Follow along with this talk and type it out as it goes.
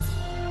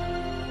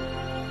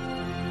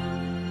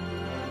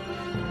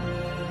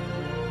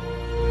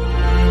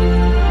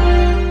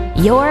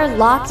You're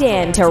locked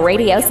in to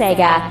Radio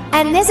Sega,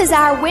 and this is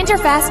our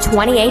WinterFest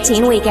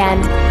 2018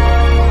 weekend.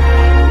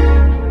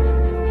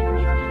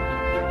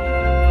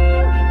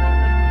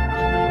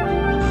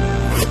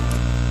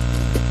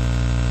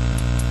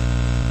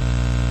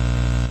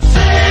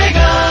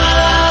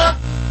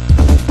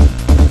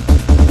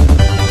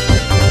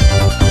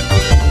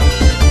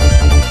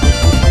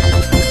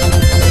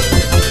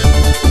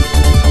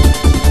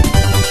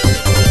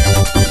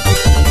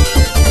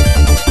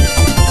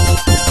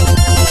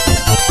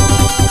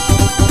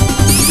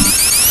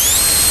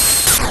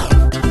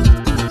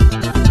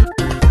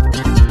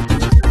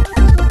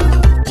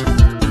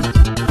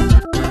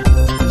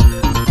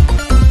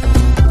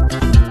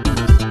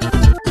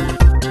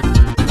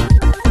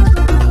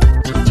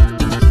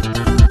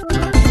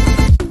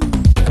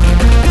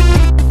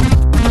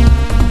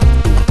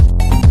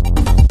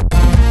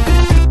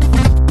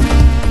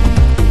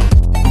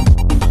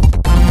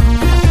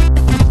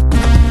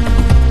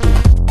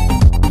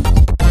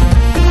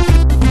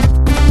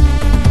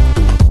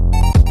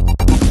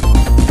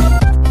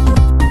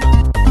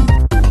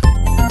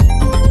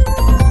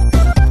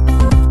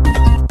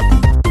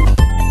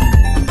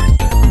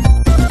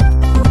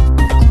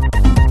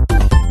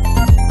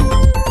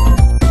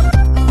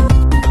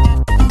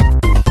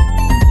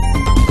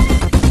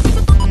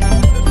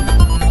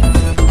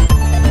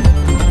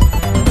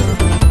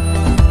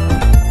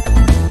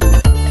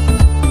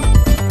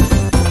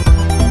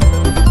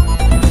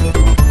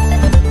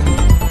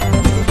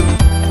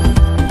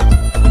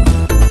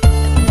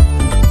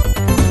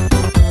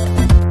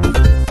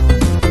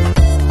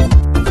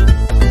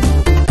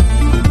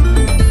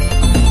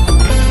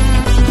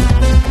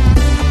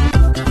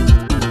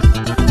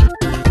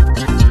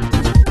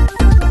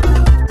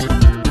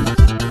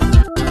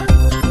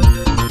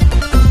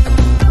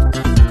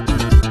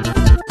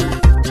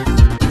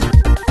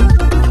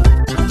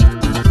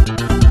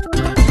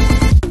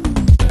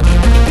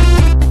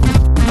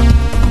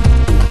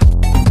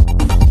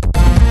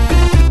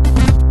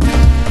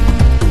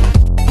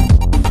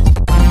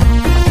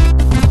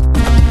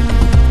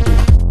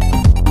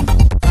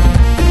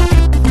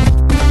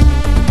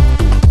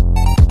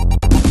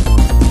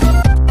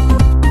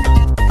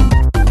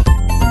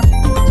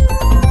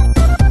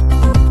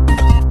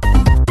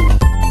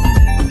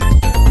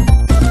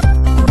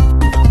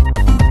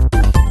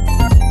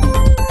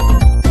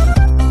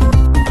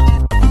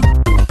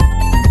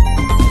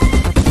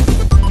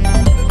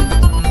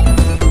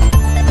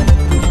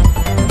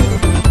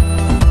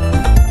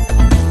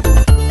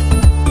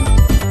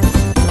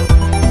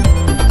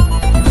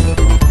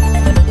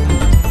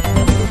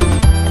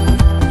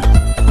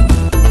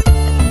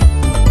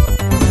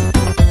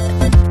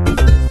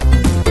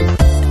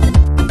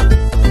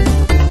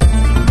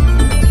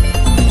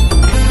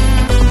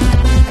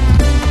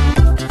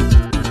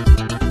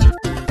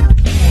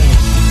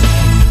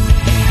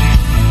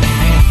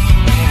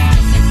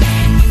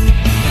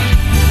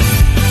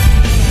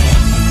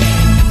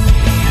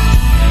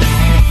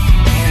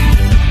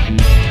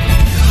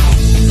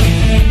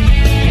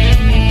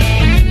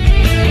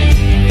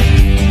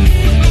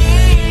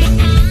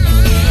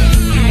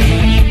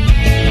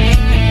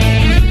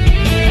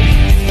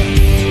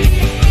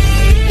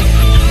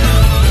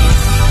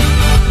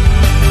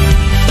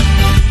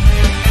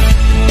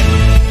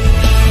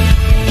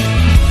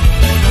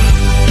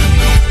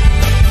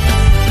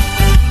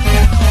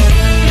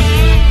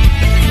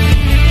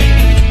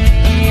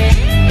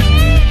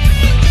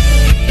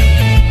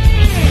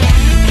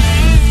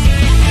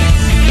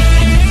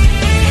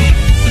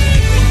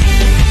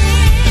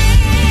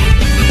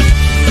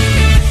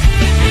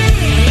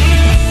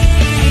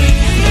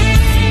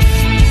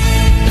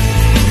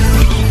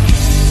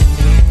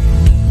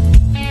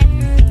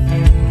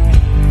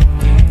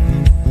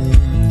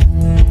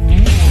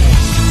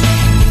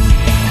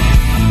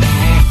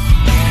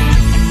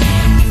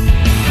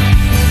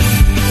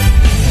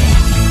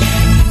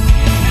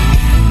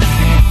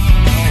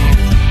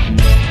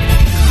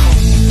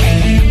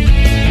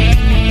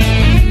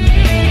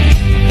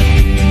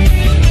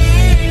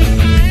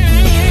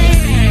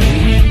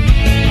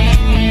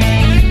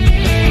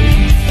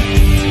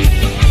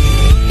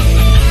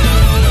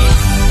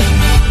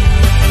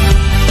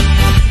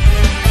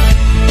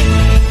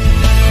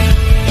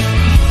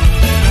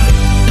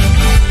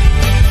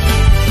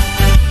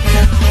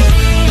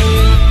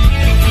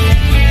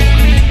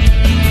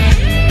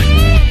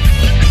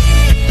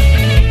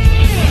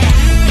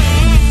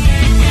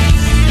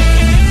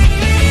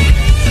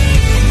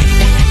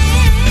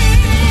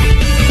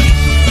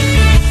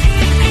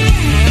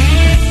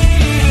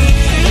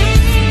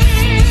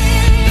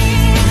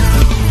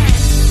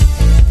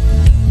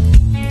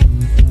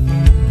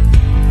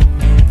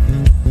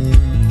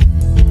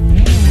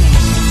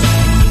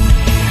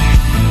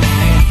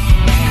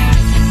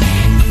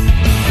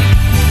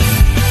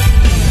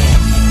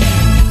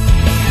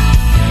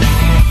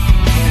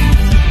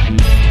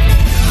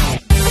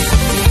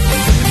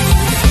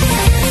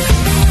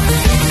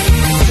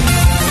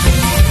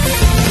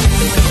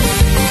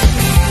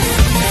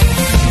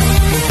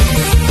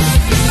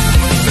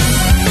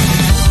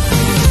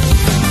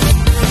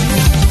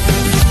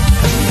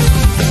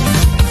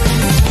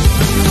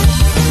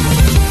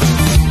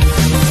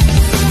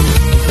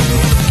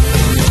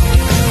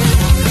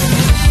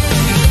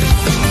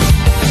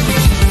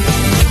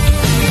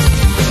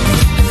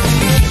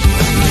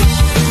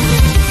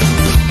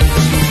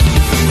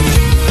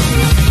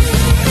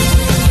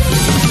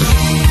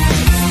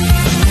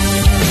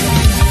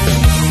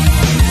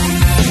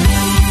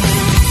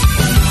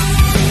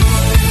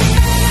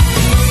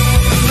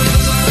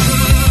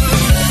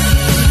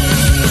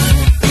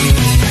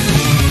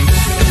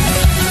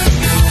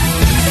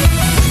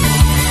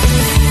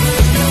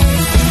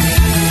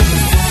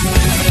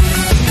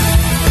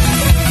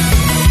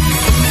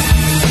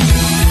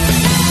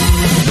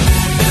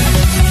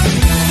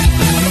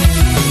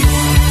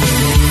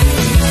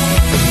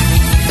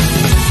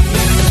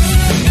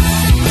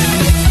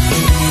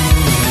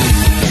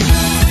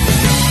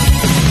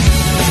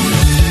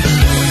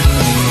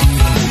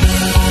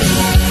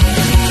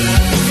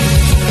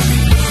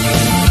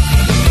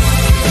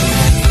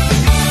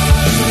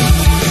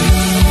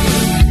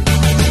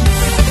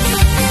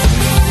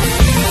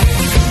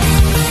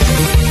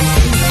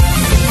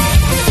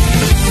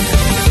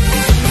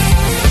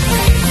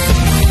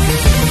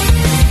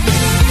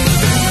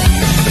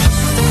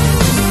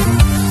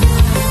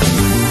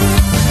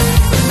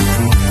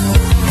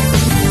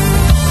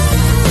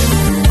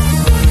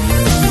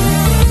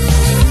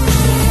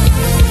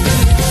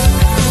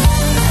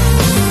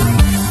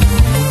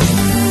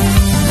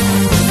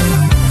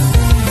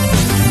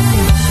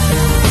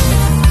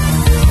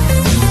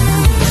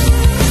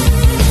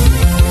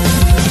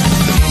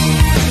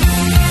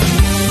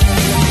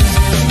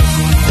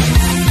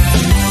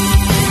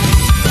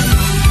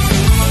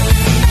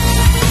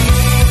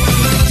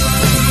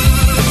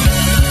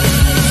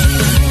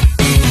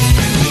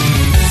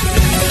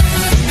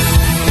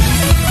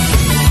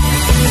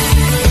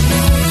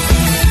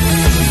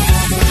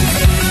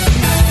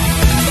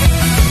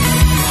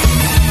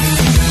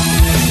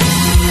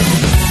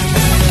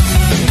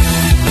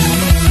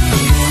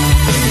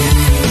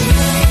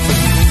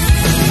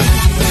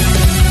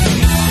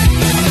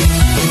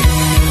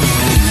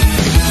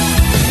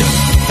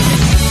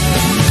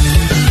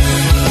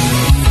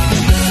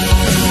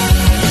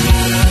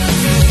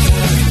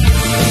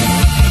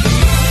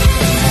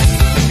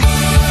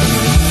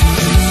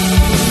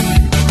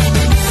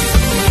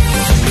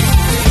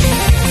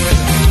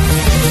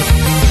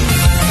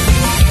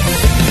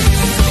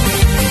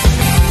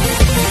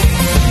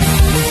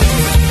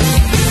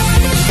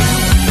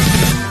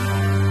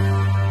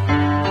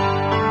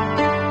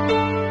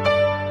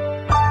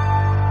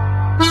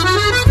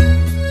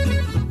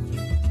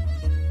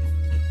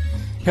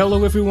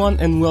 Hello everyone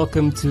and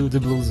welcome to the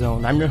Blue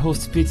Zone. I'm your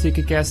host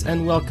PTKickass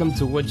and welcome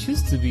to what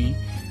used to be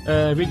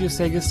Radio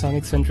Sega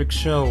Sonic Centric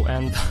show,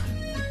 and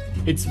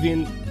it's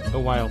been a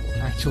while,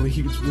 actually.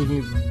 It's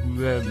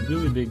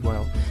really big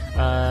while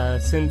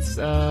since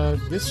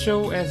this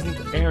show hasn't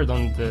aired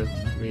on the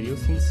radio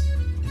since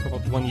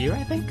about 1 year,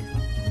 I think.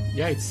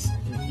 Yeah.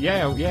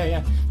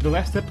 The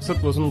last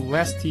episode was on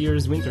last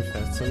year's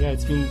WinterFest, so yeah,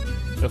 it's been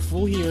a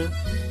full year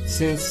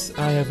since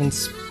I haven't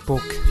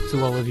spoke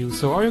to all of you.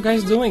 So how are you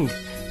guys doing?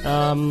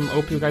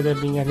 Hope you guys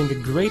have been having a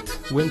great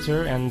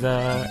winter and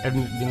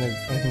having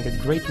a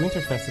great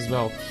WinterFest as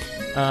well.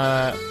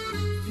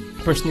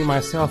 Personally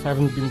myself, I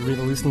haven't been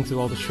really listening to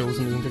all the shows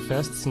in the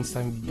WinterFest since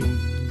I've been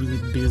really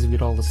busy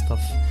with all the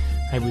stuff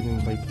I've been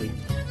doing lately.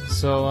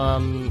 So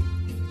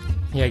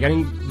yeah,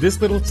 getting this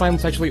little time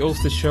to actually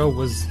host the show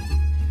was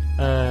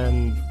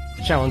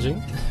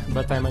challenging,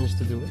 but I managed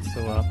to do it,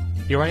 so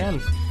here I am.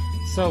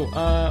 So,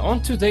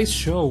 on today's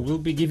show, we'll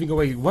be giving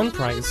away one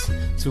prize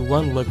to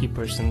one lucky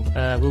person.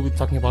 We'll be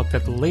talking about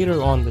that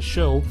later on the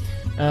show.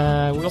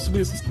 We'll also be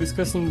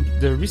discussing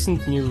the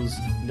recent news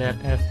that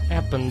have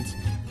happened,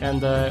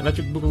 and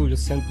Electric Boogaloo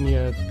just sent me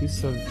a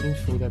piece of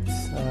info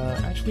that's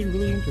actually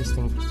really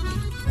interesting,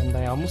 and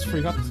I almost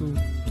forgot to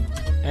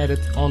add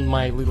it on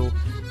my little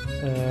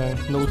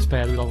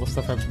notepad with all the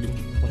stuff I've been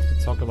wanting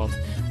to talk about.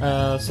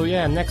 So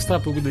yeah, next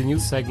up will be the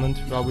news segment,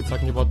 where I'll be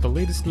talking about the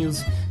latest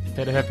news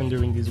that happened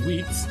during these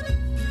weeks.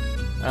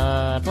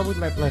 Probably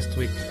like last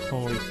week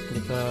only,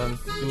 but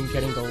been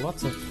getting a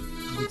lot of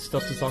good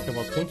stuff to talk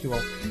about. Thank you all.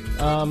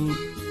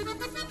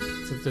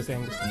 So just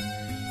saying this.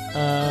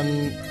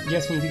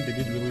 Yes, indeed, they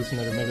did release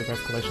another Mega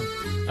Drive collection.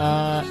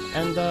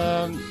 And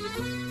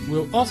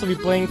we'll also be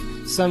playing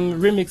some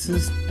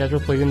remixes that were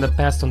played in the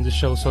past on the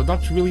show. So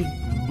not really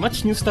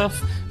much new stuff,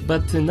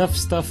 but enough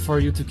stuff for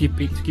you to keep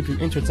you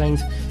entertained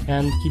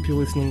and keep you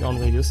listening on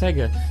Radio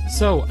Sega.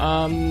 So,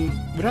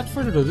 without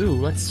further ado,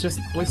 let's just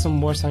play some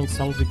more Sonic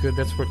songs, because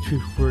that's what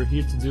we're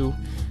here to do.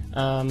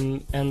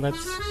 And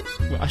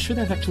I should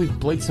have actually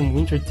played some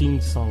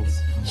winter-themed songs,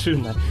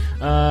 shouldn't I?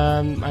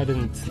 I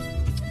didn't.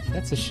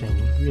 That's a shame,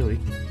 really.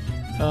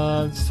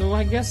 So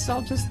I guess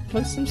I'll just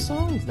play some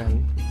songs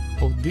then.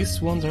 Oh,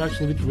 these ones are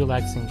actually a bit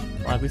relaxing,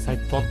 or at least I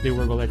thought they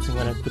were relaxing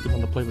when I put them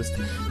on the playlist.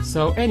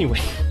 So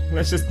anyway,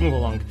 let's just move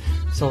along.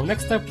 So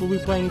next up we'll be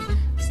playing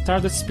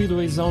Stardust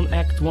Speedway Zone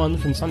Act 1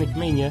 from Sonic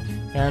Mania,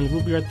 and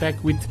we'll be right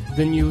back with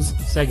the news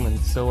segment.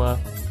 So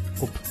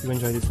hope you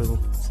enjoy this little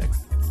segment.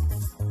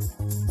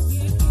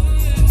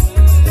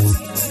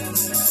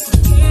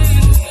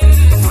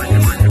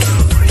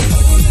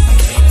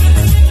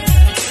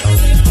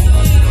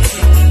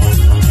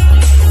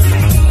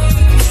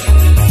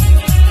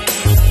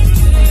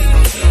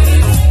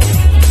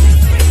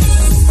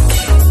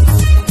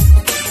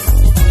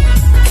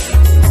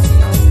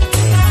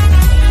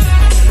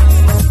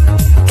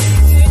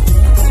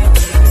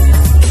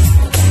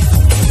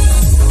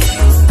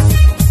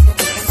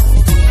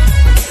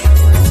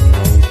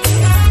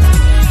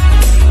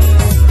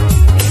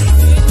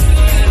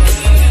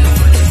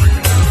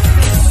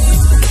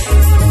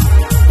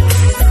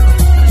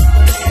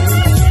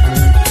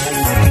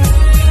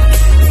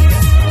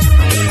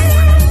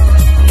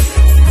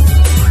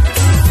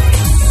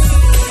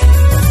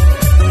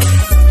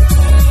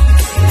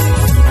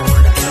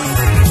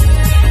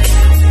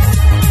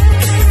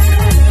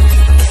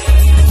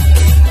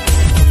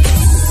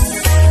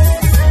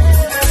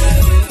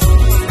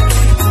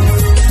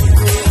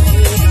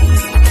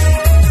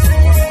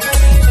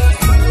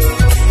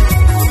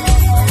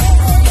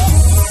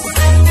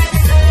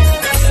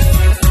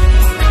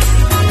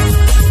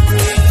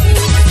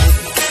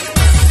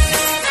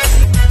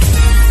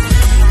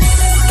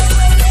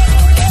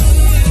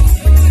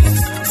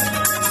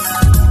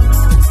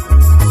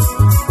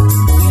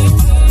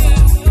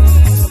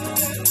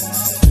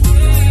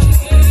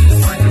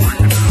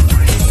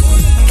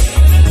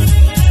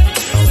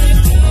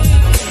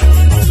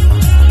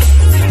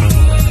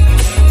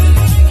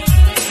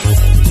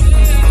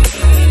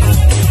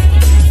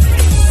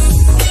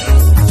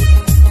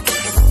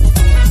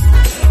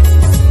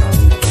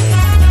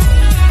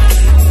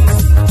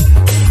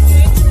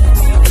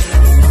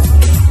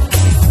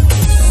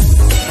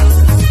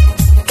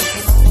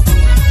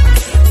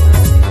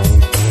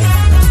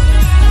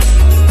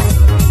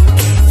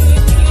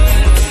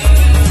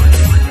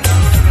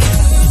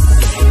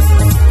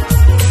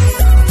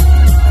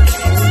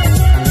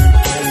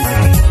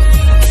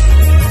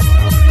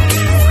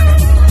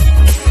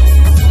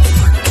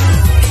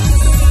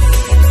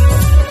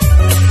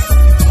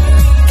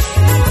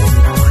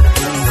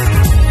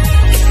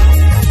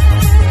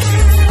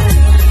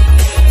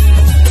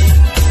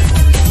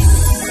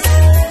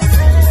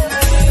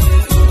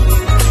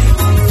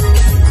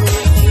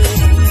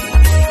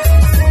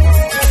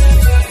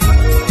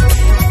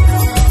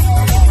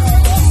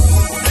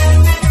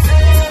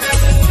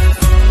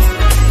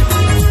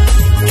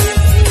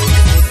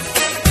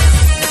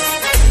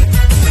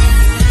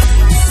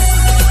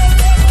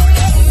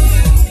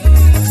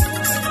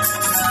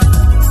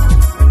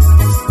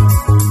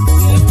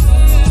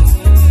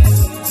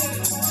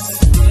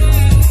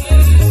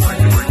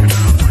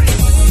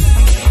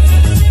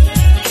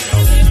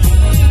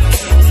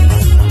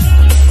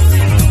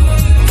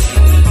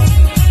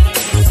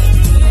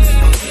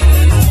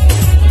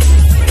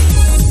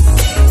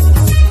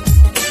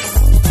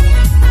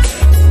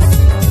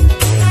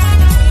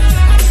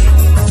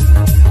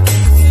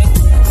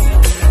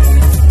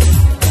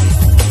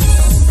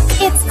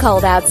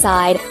 cold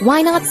outside,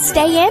 why not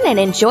stay in and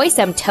enjoy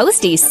some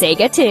toasty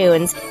Sega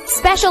tunes?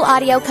 Special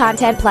audio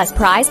content plus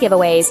prize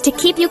giveaways to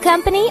keep you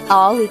company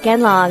all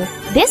weekend long.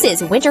 This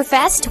is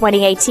WinterFest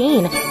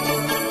 2018.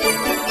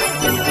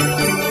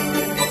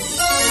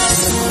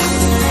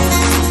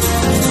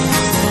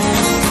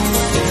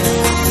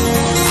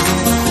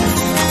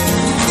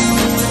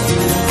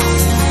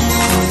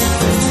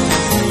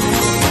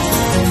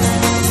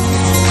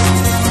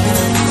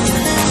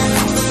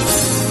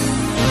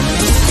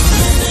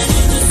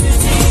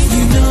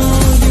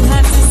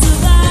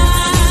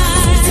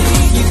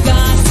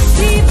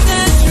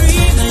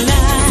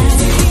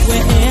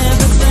 Where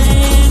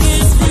everything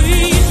is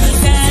free,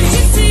 can't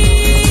you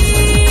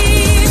see?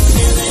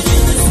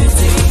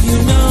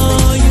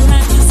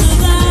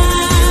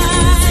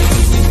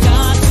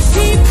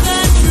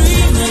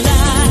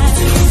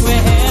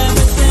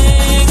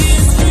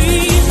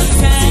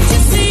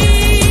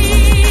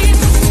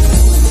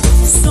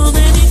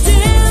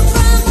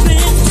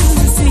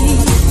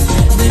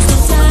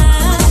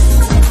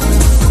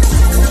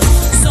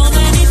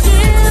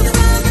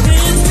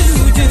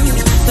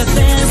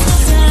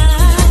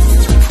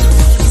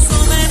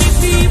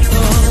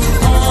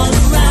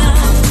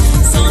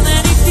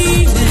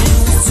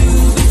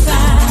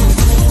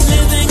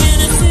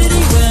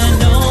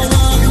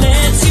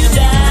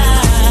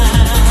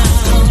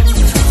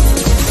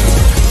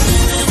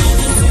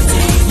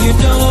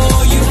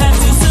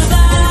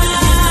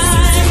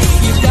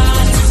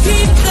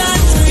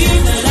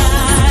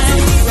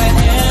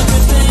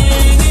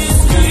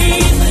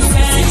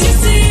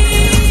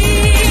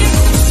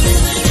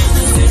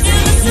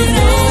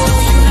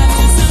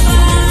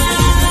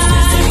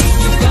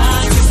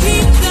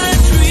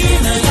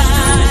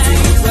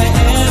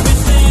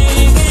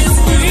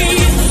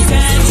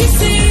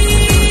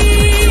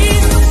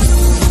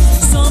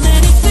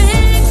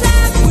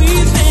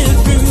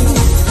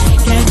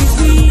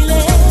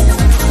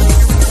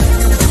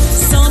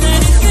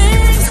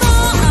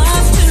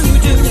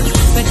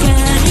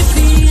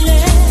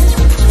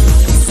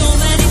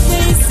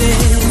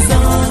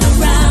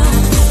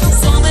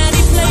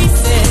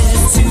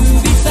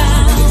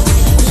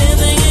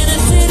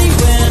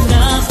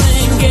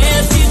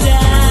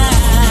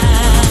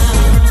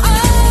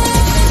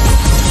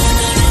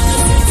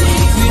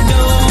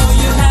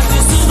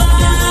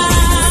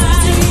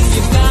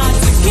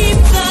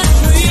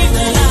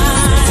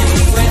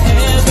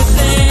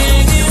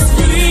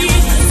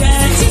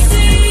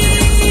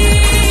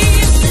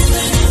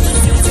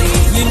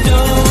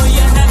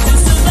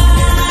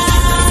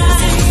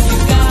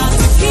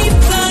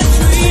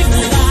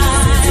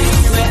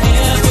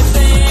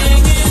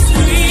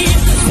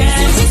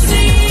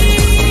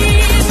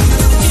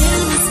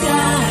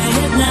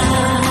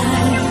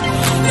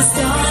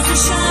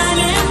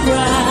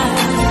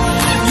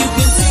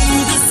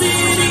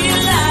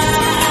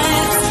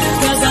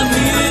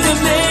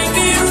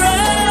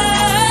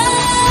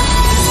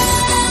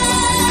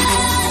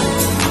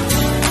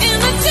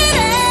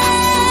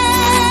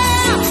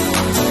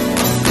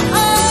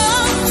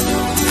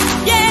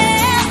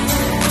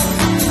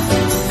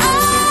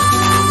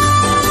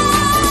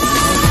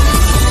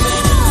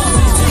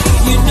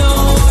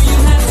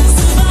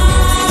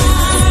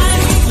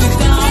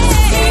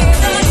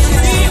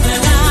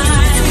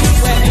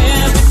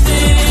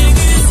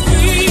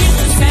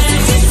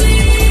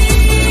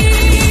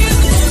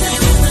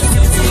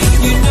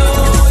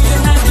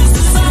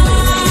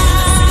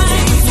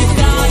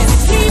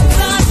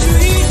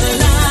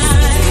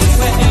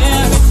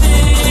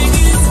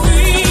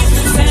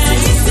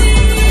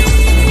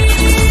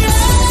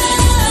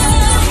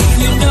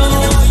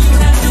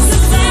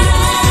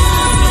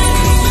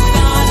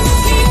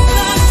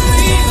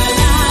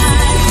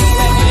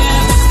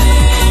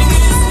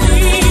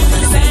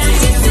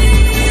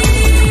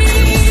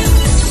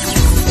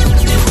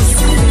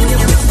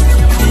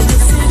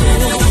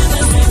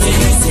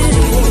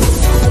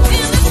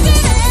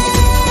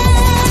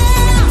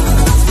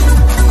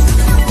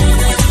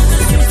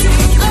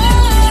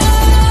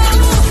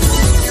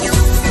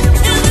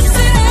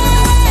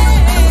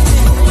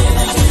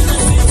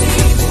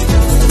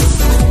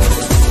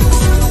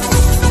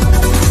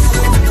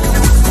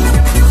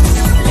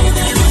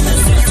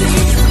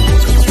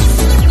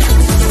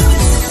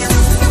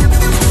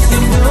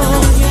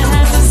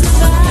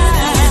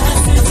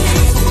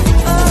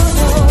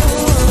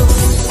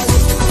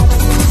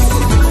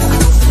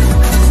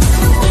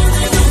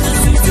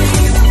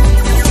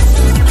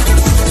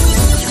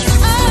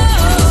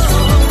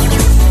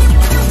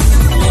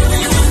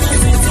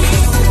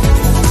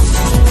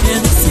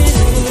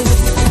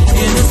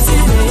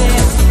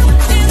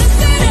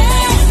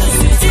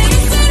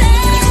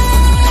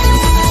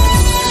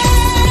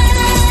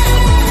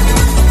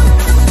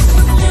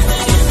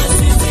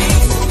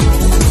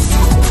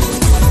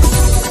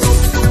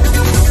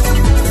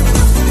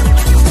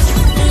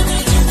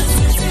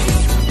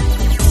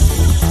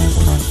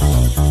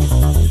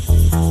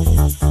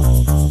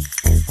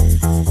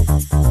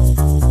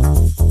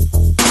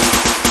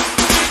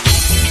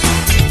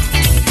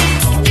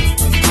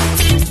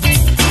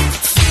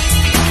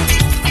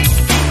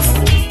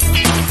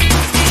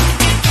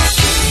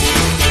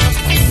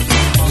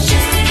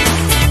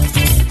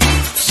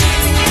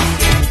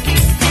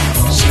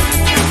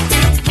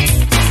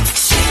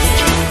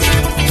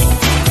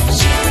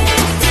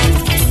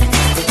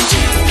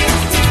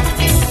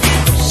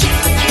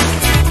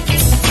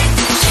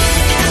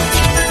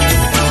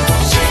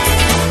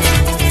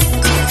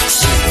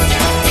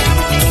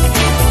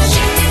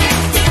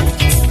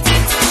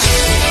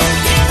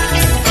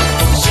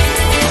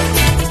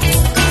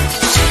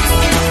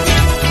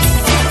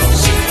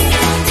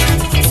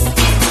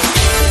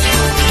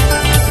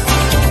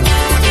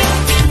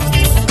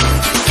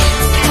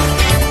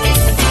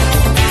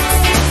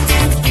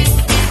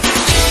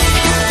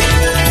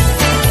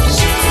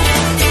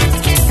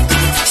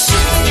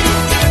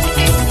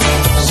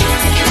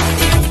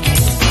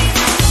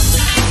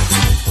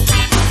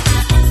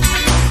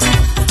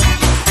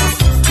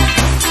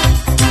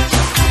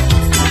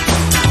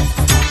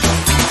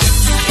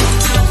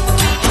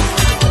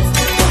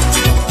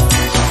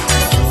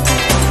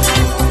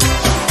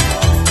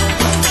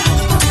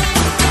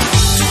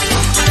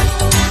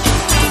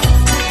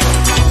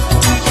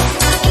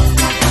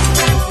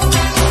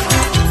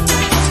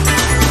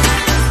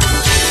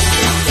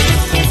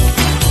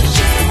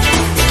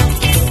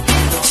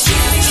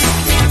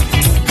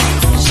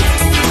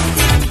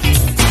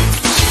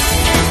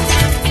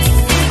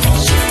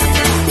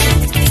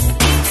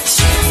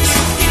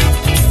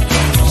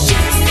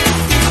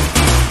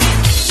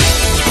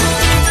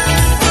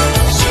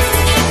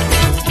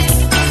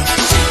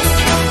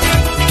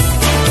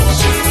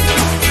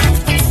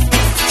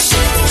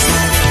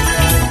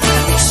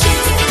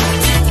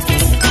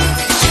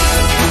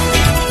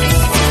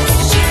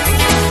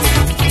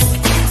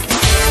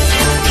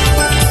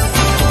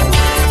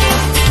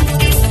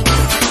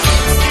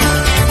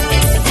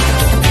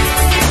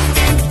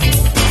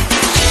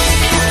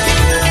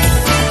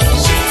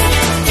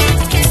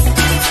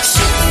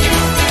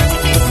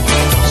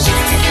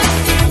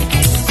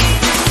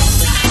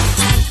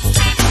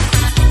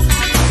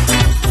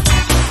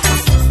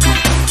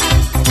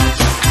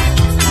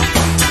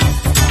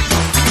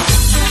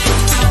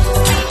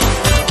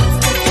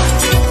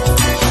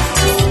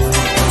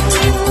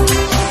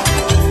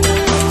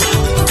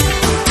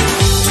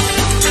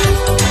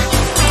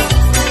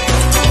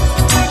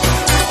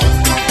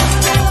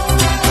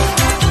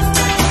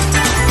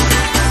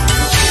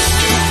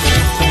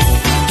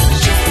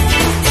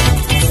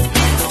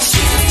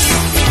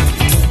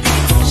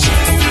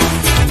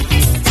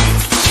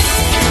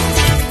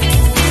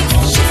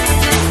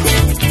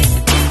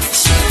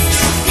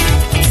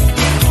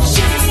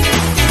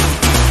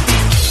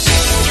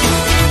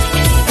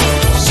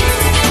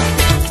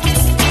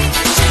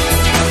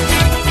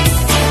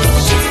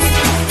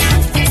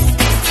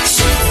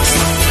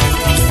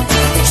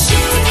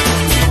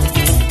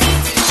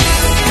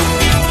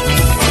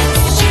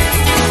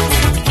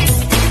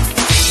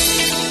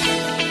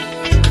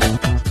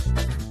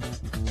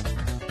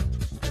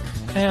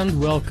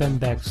 And welcome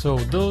back. So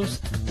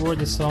those were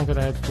the songs that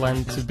I had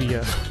planned to be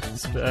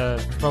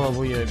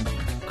probably a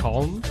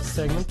calm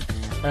segment,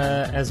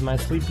 as my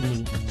sleepy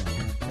me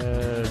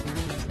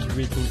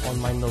written on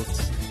my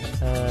notes.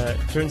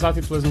 Turns out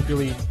it wasn't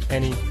really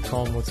any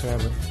calm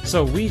whatsoever.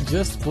 So we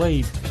just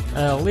played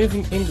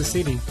Living in the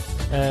City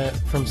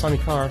from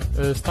Sonic R,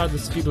 Start the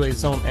Speedway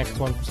Zone Act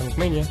 1 from Sonic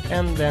Mania,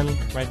 and then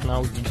right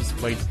now we just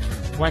played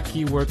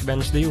Wacky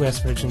Workbench, the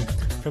US version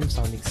from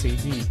Sonic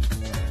CD.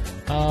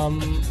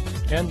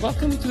 And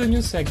welcome to the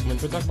new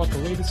segment. We'll talk about the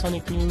latest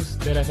Sonic news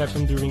that has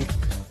happened during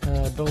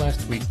the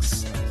last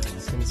weeks,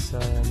 since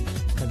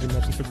I've been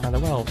watching for quite a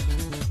while.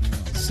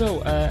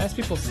 So, as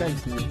people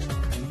sent me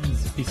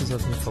these pieces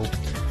of info,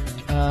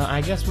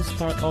 I guess we'll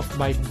start off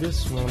by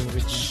this one,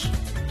 which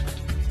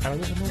I don't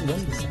even know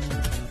when this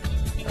happened.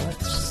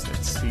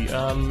 Let's see.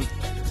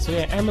 So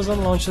yeah,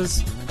 Amazon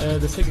launches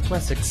the Sega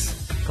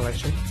Classics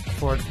collection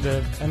for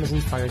the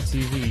Amazon Fire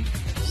TV.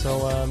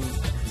 So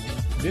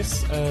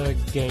this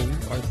game,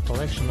 or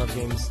collection of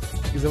games,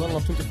 is one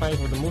of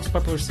 25 of the most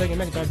popular Sega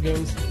Mega Drive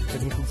games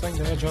that include Sonic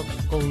the Hedgehog,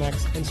 Golden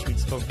Axe, and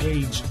Streets of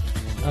Rage.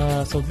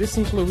 So this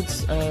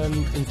includes,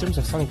 in terms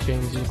of Sonic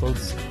games,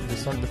 includes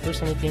the first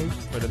Sonic game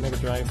for the Mega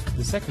Drive,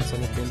 the second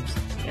Sonic games,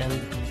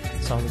 and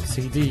Sonic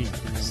CD.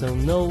 So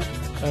no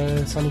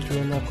Sonic 3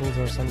 and Knuckles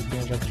or Sonic the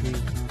Hedgehog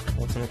 3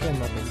 or Sonic and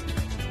Knuckles.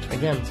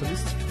 Again, so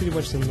this is pretty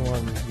much the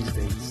norm these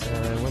days.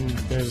 When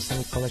there's a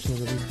Sonic collection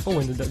released. Oh,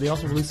 and they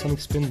also released Sonic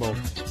Spinball.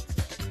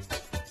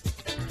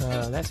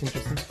 That's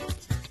interesting.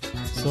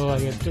 So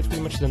yeah, that's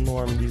pretty much the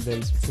norm these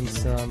days,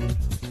 since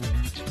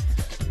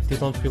they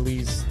don't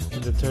release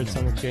the third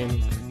Sonic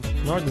game,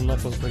 nor the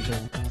Knuckles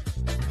version,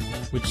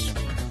 which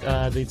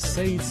they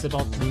say it's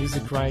about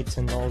music rights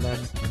and all that,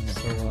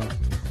 so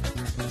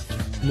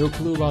no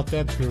clue about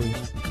that really.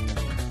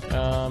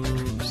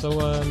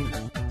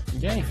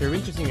 Yeah, if you're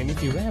interested and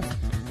if you have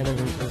an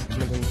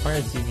Amazon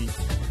Fire TV,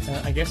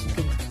 I guess you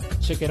could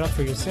check it out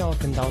for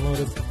yourself and download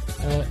it.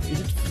 Is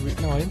it free?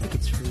 No, I don't think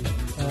it's free.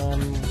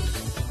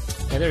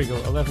 Yeah, there we go,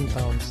 £11.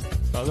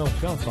 Oh no,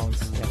 £12.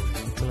 Yeah,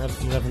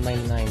 it's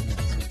 $11.99.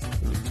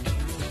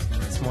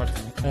 Smart.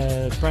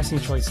 Pricing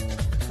choice.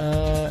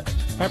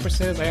 Piper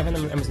says, I have an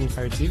Amazon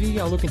Fire TV.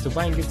 I'll look into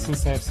buying it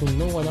since I've seen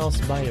no one else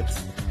buy it.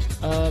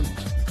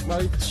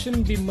 Well, it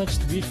shouldn't be much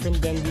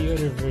different than the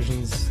other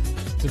versions,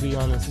 to be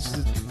honest.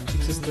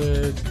 It's just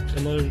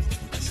another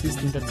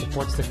system that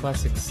supports the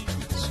classics,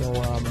 so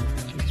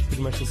it's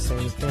pretty much the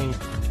same thing.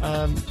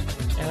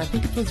 And I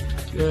think it was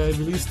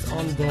released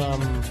on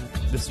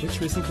the Switch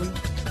recently,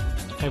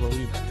 I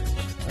believe.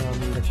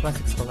 The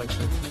Classics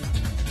collection.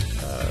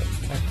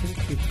 I think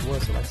it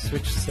was like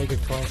Switch Sega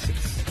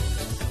Classics.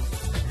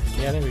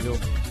 Yeah, there we go.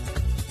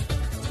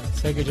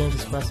 Sega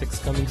Genesis Classics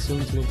coming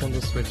soon to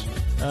Nintendo Switch.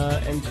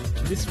 And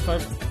this is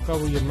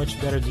probably a much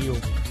better deal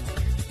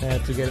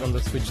to get on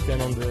the Switch than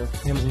on the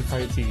Amazon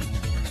Fire TV.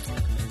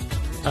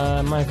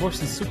 My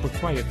voice is super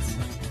quiet.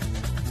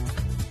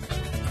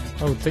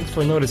 Oh, thanks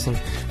for noticing.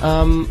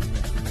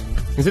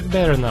 Is it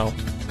better now?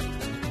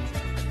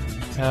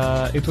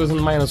 It was on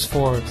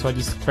 -4, so I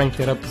just cranked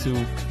it up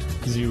to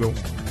 0.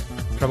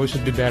 Probably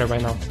should be better by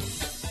now.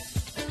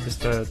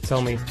 Just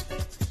tell me.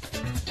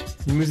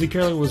 The music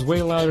earlier was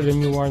way louder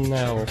than you are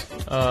now.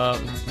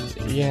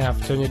 Yeah,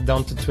 I've turned it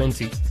down to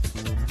 20.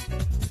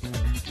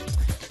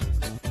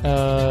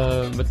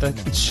 But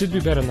it should be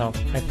better now,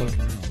 I think.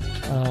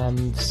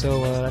 So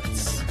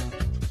let's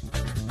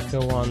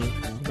go on.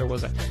 Where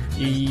was I?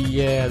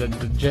 Yeah,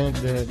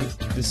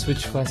 the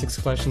Switch Classics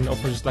collection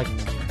offers like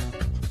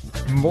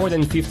more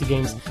than 50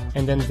 games,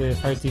 and then the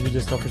Fire TV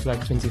just offers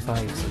like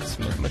 25, so it's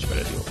a much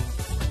better deal.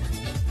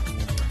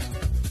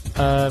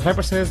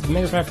 Viper says,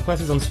 Mega Drive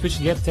Classics on Switch,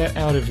 get that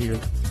out of here.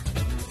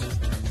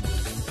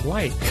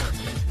 Why?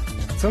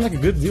 Sounds like a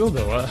good deal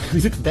though.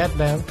 Is it that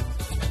bad?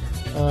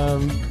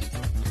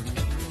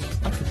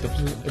 Okay, that's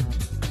a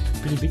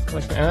pretty big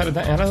collection, and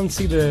I don't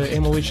see the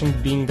emulation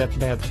being that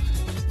bad.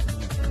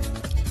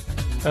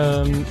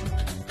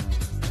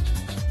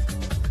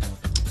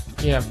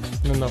 Yeah,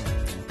 no.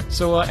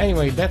 So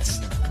anyway, that's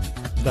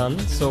done.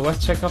 So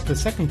let's check out the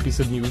second piece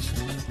of news.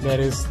 That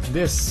is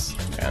this,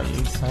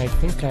 and I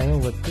think I know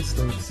what this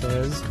link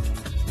says.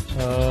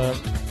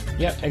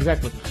 Yeah,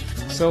 exactly.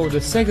 So the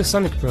Sega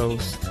Sonic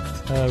Bros.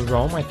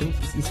 ROM, I think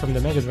it's from the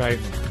Mega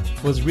Drive,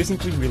 was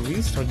recently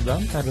released or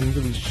done. I'm not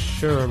really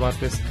sure about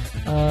this,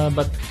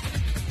 but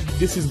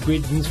this is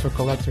great news for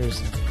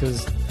collectors,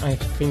 because I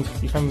think,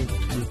 if I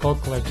recall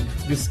correctly,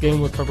 this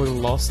game was probably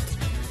lost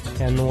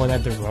and no one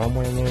had the ROM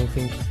or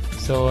anything,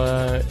 so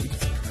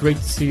it's great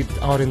to see it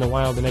out in the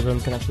wild and everyone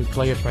can actually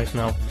play it right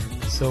now,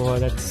 so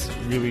that's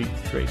really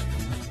great.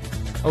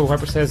 Oh,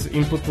 Harper says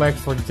input lag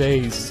for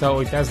days,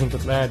 so it has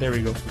input lag, there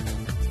we go.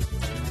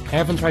 I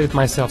haven't tried it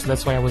myself, so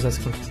that's why I was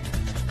asking.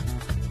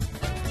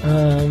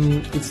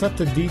 It's not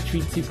the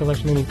D3T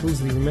collection, it includes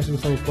the remastered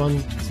Sonic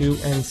 1, 2,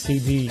 and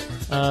CD.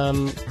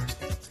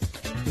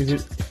 Is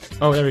it?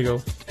 Oh, there we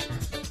go.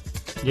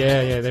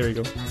 Yeah, there we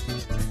go.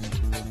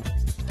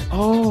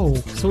 Oh,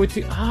 so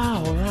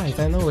alright,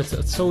 I know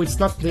so it's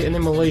not an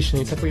emulation,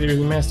 it's actually a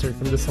remaster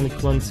from the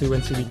Sonic 1, 2,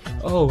 and 3D.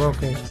 Oh,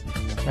 okay,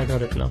 I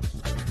got it now.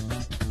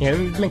 Yeah,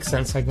 it makes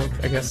sense, I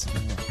guess.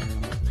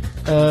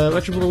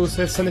 Electrical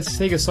says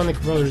Sega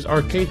Sonic Brothers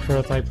arcade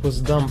prototype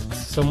was dumped.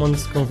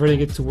 Someone's converting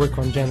it to work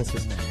on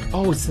Genesis.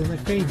 Oh, it's an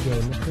arcade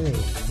game, okay.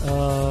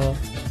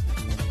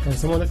 And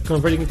someone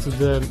converting it to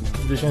the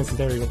Genesis,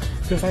 there you go.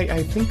 Because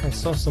I think I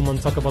saw someone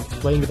talk about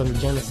playing it on the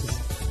Genesis.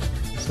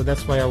 So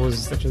that's why I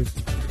was actually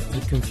a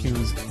bit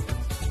confused.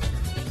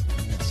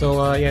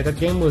 So yeah, that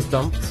game was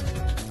dumped.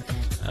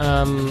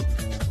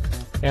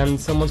 And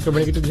someone's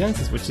converting it to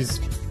Genesis, which is,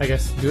 I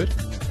guess, good.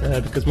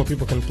 Because more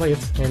people can play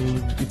it,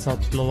 and it's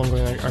no longer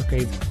an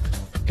arcade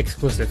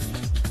exclusive.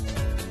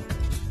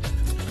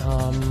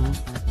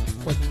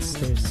 What's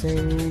their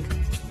saying?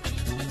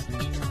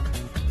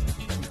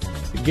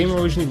 The game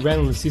originally ran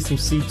on the System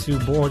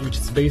C2 board, which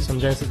is based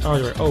on Genesis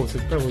hardware. Oh, so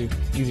it's probably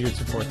easier to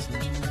support,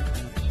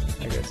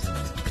 I guess.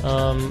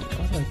 How do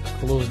I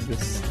close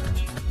this?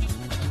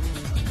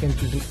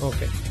 Can't even.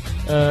 Okay.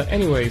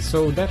 Anyway,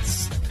 so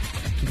that's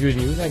good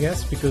news, I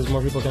guess, because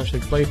more people can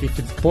actually play it if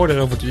it's ported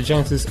over to the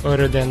Genesis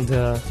other than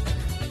the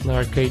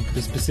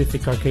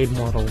specific arcade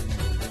model.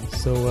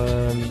 So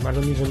I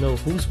don't even know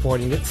who's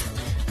porting it,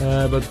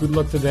 but good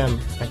luck to them.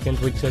 I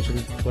can't wait to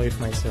actually play it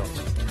myself.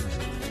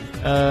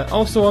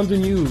 Also on the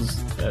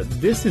news,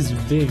 this is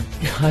big.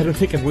 I don't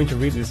think I'm going to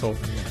read this all,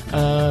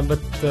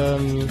 but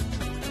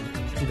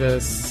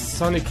the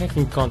Sonic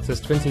Hacking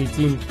Contest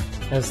 2018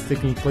 has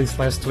taken place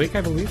last week,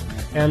 I believe,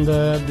 and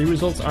the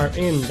results are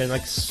in. There are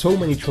like so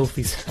many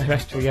trophies. I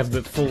actually have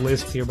the full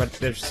list here, but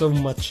there's so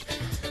much.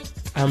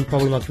 I'm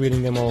probably not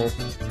reading them all.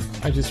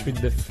 I just read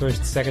the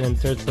first, second, and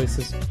third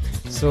places.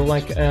 So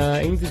like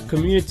in the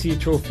community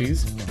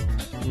trophies,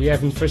 we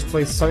have in first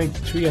place Sonic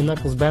 3 and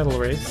Knuckles Battle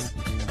Race,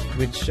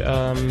 which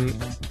I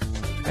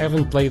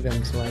haven't played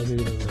them, so I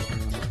really don't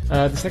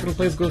know. The second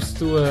place goes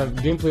to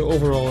gameplay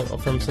overall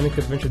from Sonic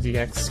Adventure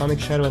DX, Sonic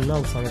Shadow and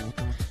Null Sonic.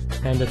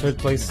 And the third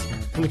place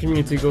in the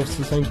community goes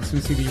to Sonic 2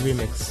 CD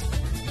Remix.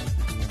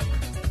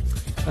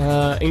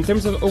 In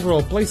terms of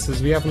overall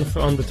places, we have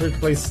on the third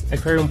place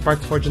Aquarium Park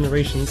 4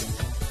 Generations,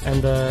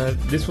 and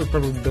this was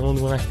probably the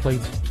only one I've played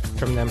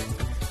from them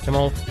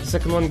all. The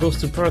second one goes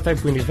to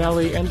Prototype Windy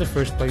Valley, and the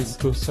first place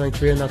goes to Sonic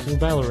 3 and Knuckles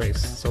Battle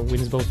Race, so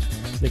wins both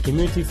the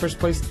community first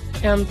place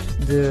and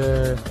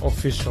the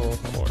official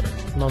or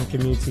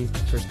non-community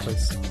first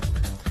place.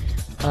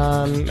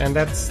 And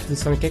that's the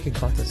Sonic Hacking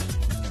Contest.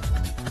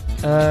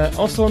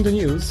 Also on the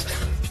news,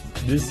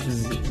 this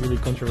is really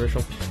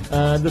controversial,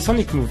 the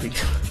Sonic movie.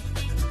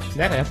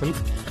 That happened.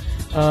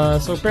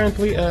 So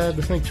apparently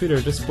the Sonic Twitter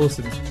just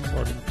posted,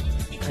 or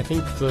I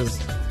think it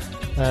was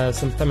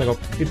some time ago,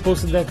 it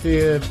posted that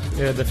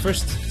the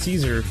first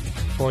teaser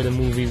for the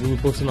movie will be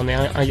posted on the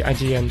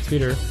IGN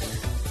Twitter,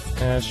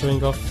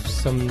 showing off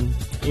some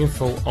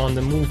info on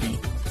the movie.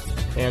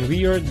 And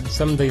we heard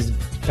some days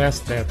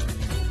past that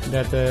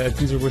a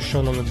teaser was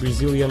shown on the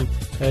Brazilian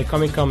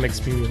Comic-Con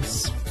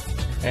experience.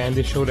 And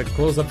they showed a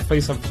close-up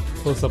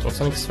of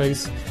Sonic's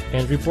face,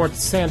 and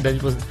reports said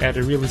that it had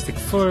a realistic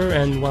fur,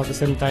 and while at the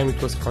same time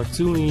it was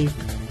cartoony.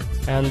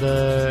 And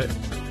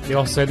they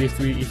also said if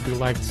we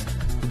liked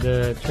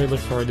the trailer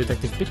for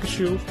Detective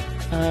Pikachu,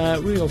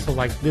 we also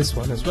liked this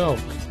one as well.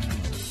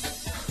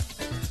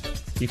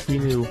 If we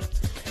knew.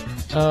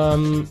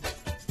 So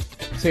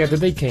yeah, the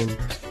day came,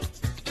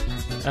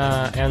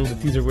 and the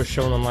teaser was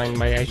shown online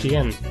by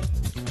IGN,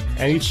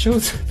 and it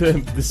showed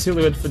the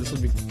silhouette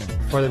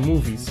for the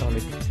movie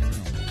Sonic,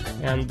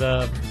 and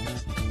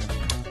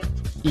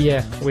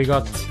yeah, we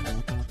got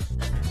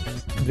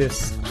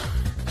this.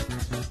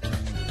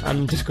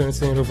 I'm just gonna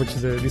send it over to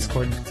the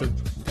Discord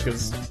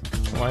because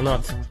why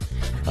not?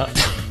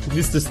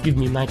 This just gives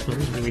me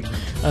nightmares, really.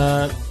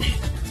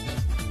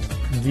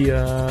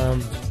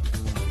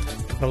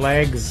 The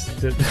legs,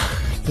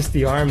 just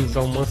the arms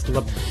almost.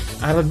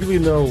 I don't really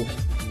know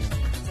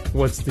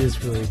what's this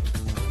really.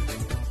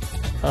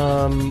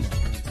 I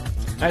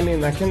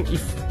mean,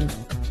 if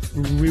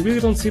we really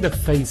don't see the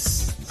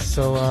face,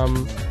 so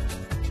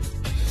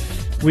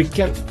we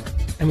can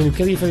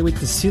evaluate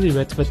the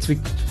silhouette, but we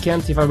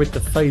can't evaluate the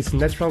face, and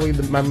that's probably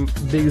my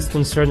biggest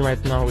concern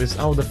right now, is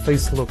how the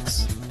face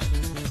looks.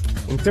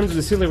 In terms of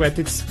the silhouette,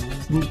 it's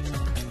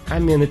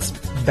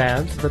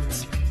bad,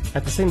 but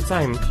at the same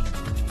time,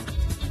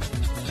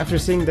 after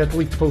seeing that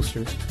leaked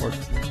poster, or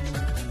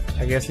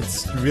I guess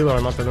it's real or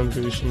not, I don't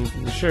really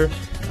be sure,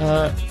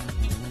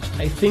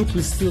 I think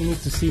we still need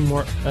to see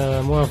more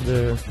of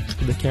the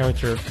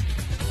character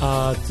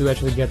to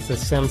actually get a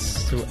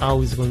sense to how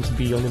he's going to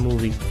be on the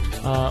movie.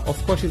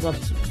 Of course, it's not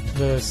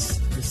the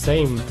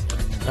same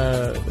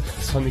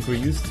Sonic we're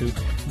used to,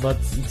 but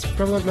it's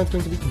probably not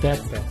going to be that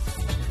bad.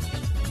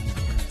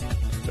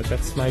 But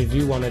that's my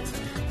view on it.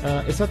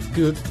 It's not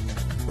good.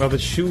 Well, the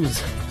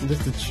shoes,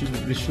 just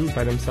the shoes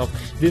by themselves.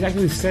 They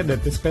actually said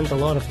that they spent a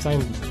lot of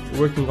time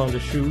working on the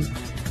shoes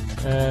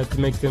to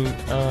make them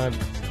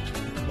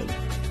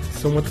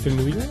somewhat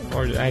familiar,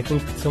 or I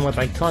think somewhat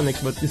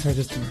iconic, but these are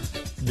just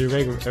a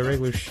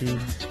regular shoe,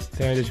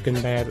 there that you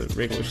can buy at a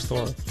regular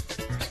store.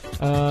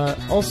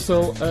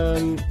 Also,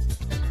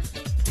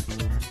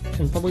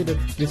 and probably that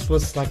this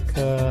was like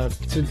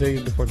 2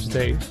 days before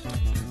today,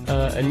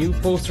 a new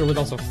poster was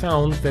also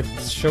found that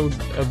showed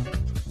a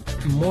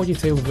more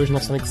detailed version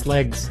of Sonic's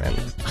legs, and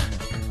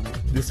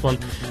this one,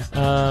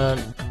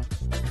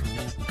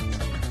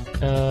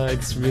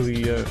 it's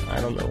really,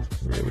 I don't know,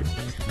 really.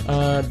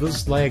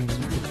 Those legs,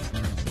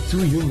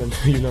 too human,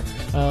 you know.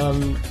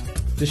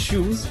 The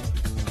shoes,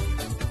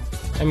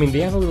 I mean,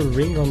 they have a little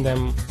ring on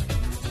them,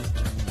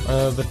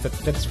 but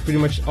that's pretty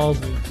much all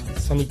the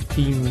Sonic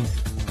themed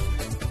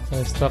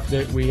stuff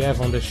that we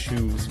have on the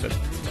shoes, but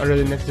other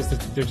than that,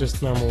 they're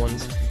just normal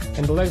ones.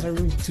 And the legs are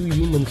really too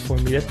human for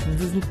me. That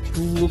doesn't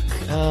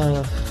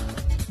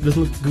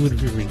look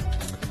good, really.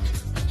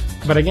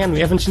 But again, we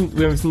haven't seen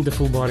the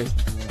full body,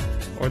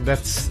 or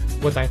that's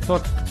what I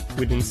thought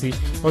we didn't see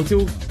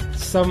until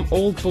some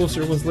old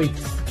poster was leaked,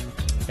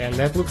 and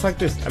that looks like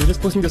this. I'm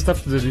just posting the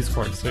stuff to the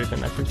Discord, so you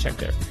can actually check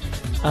there.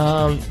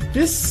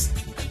 This,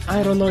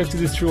 I don't know if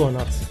this is true or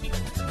not.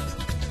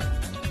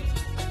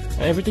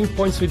 Everything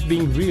points to it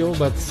being real,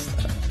 but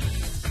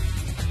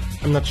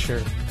I'm not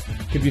sure.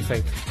 Could be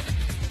fake.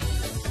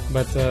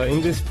 But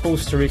in this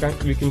poster we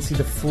can see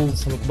the full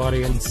Sonic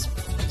body, and it's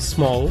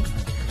small.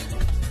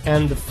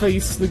 And the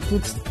face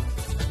looks,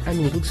 I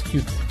mean, it looks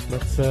cute,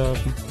 but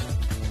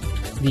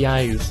the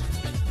eyes.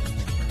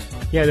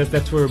 Yeah,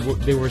 that's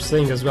what they were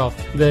saying as well.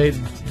 They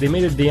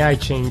made the eye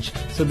change,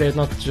 so there's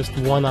not just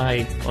one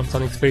eye on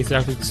Sonic's face, there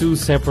are actually 2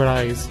 separate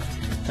eyes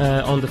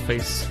on the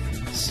face.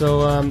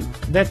 So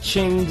that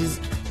change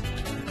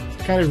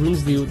kind of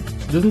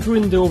doesn't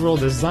ruin the overall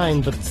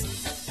design, but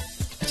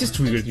it's just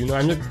weird, you know.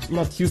 I'm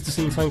not used to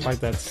seeing something like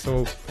that,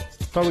 so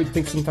probably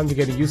takes some time to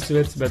get used to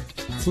it. But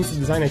since the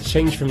design has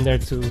changed from there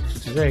to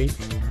today,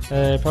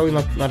 probably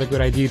not a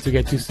good idea to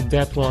get used to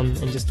that one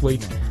and just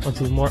wait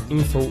until more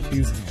info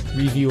is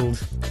revealed,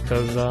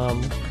 because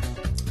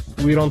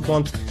we don't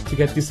want to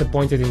get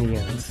disappointed in the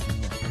end.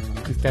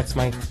 If that's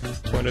my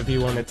point of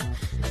view on it.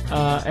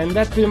 And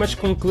that pretty much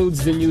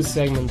concludes the news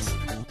segment.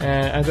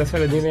 As I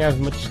said, I didn't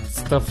have much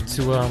stuff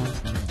to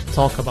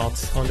talk about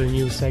on the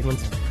news segment,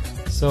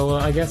 so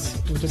I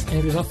guess we'll just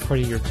end it off for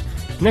here.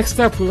 Next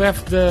up, we'll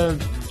have the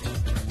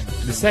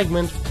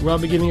segment where I'll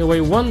be giving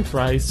away one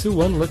prize to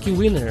one lucky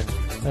winner.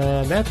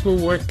 That will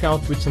work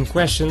out with some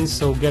questions,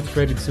 so get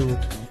ready to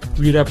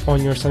read up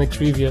on your Sonic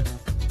trivia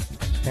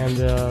and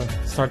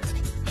start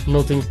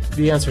noting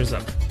the answers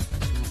up.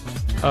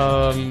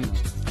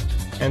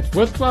 And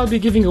what I'll be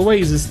giving away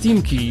is a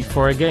Steam key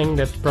for a game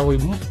that probably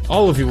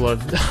all of you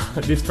love.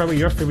 It's probably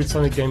your favorite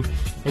Sonic game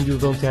and you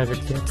don't have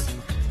it yet.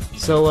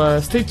 So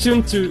stay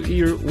tuned to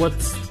hear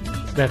what's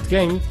that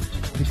game,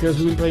 because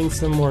we'll be playing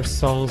some more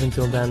songs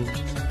until then,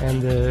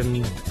 and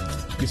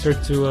be sure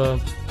to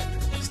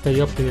stay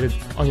updated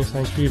on your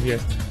Sonic trivia.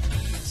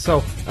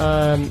 So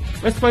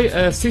let's play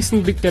a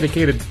 16-bit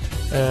dedicated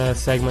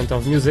segment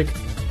of music,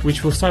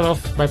 which will start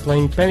off by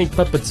playing Panic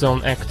Puppet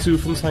Zone Act 2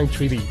 from Sonic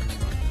 3D.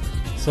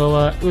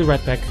 So we'll be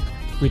right back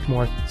with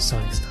more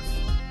Sonic stuff.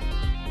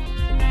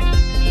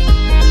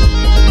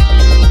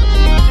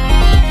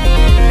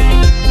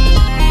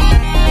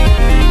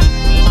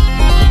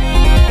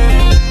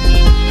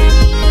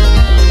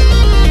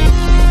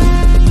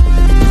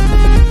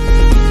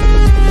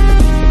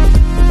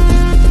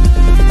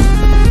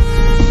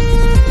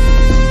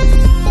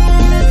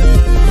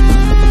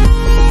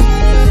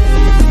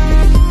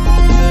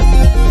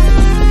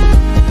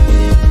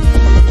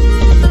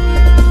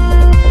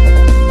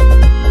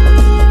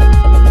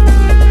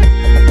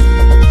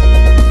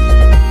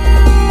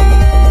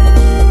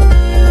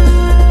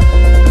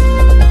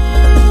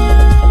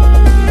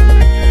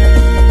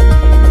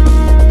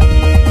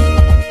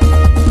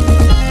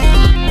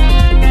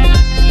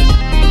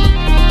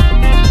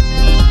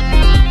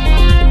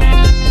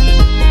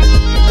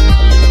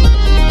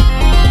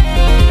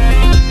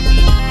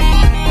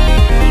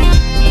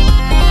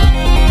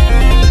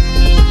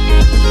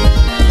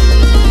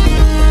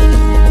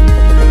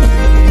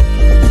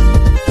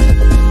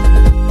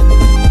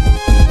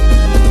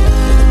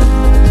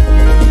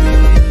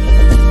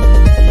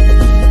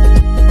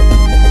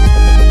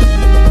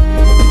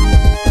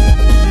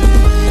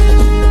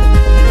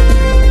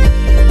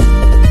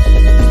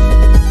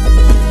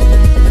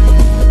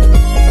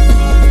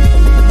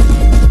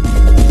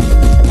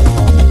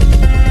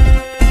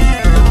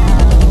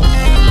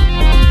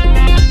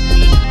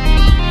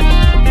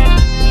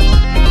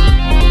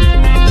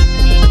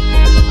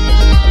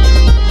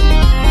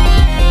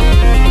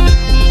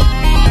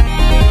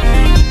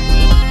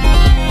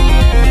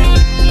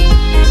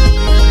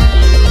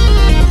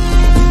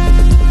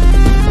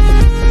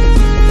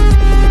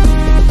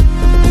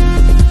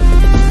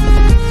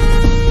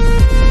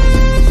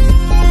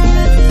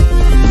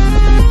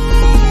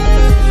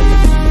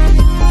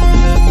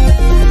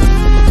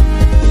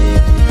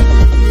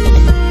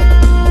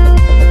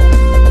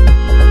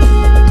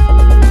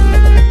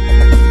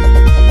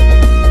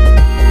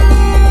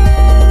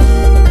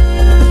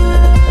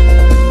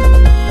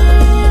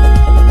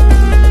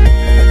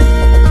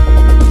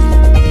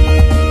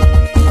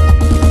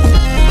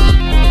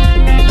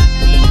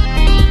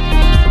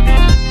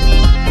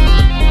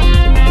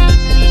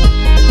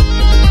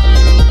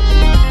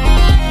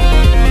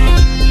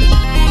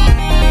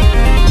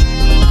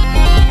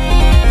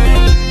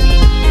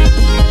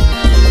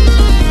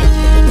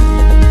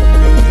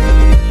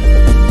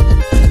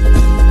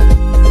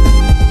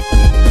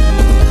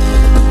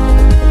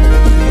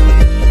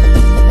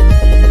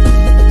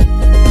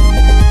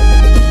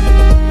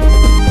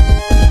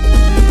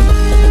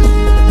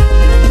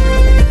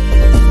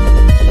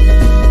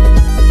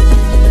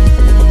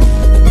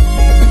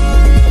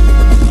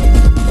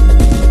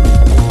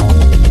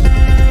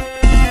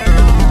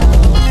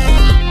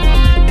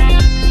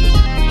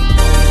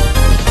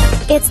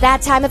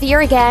 that time of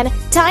year again.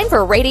 Time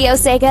for Radio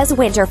Sega's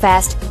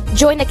WinterFest.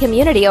 Join the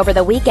community over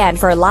the weekend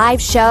for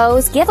live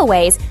shows,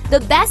 giveaways, the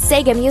best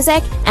Sega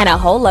music, and a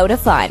whole load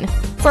of fun.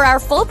 For our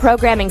full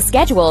programming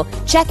schedule,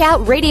 check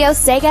out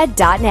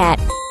radiosega.net.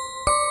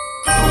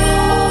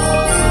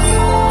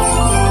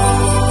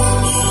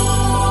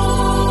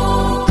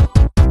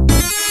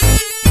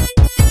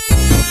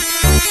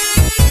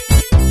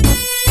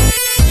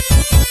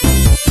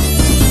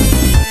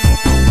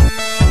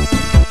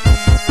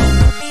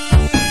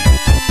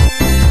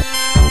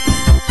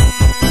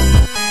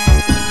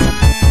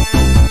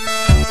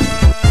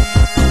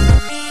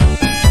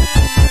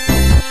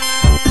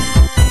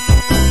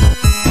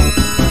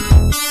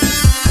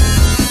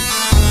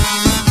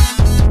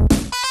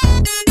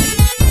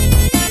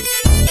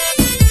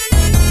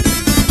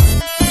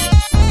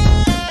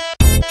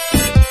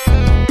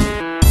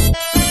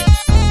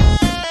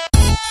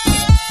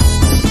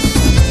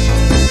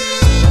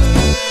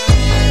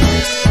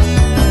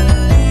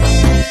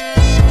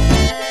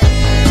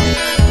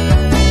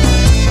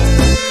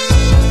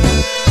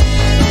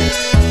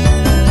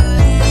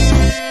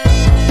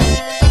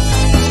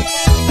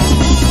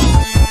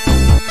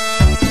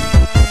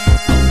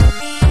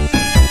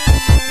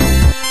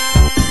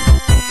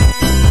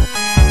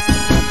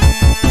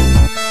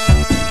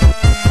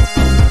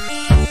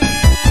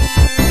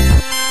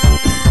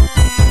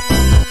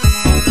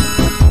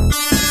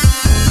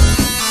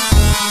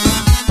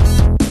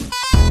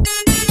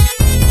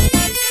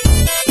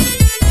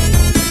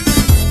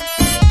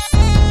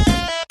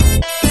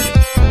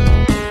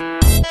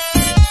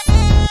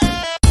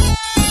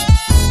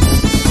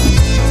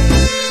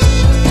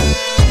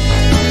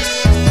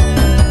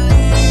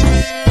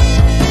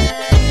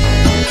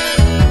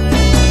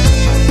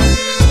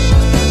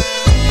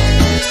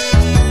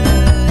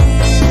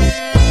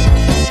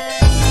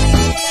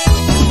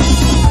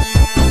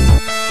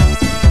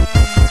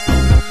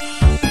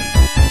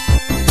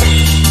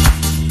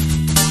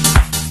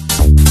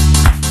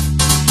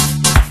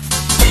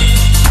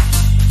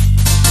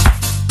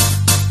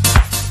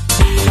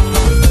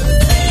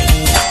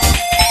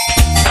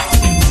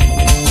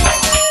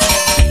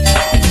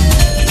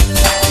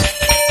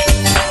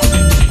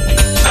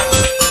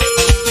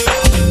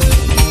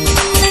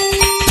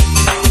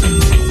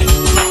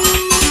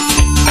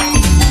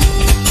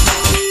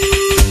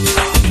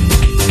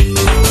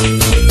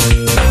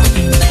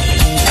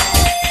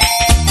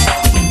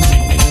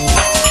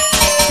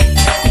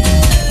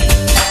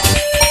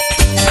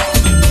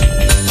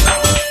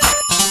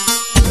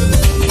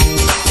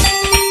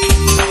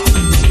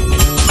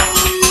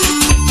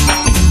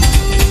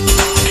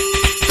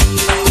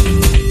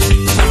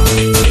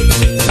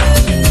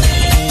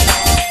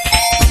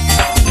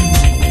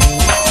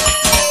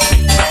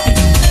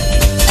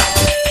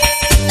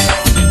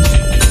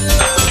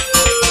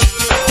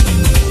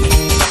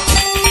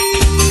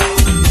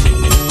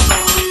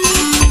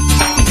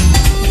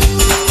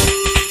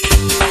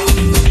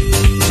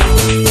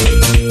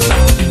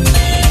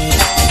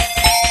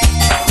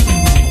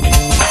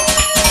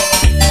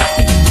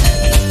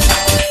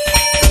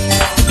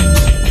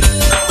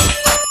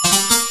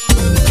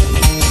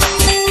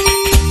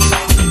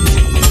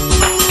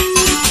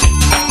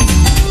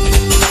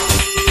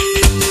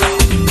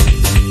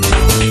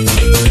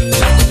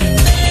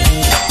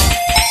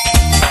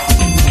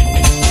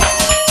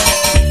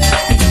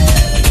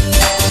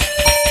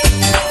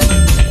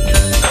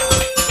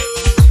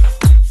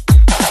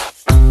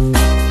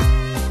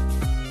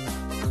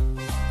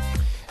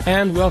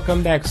 And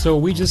welcome back. So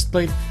we just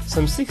played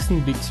some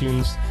 16-bit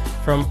tunes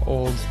from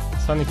old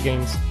Sonic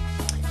games.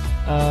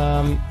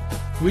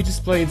 We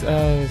just played,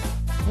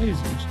 what is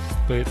we just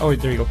played? Oh,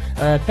 there you go.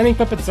 Panic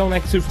Puppet Zone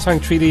Act 2 from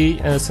Sonic 3D,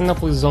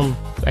 Sinopolis Zone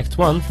Act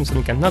 1 from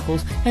Sonic and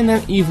Knuckles, and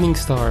then Evening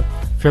Star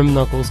from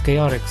Knuckles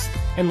Chaotix.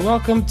 And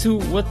welcome to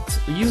what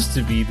used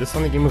to be the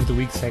Sonic Game of the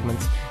Week segment,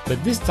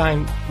 but this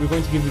time we're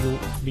going to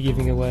be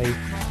giving away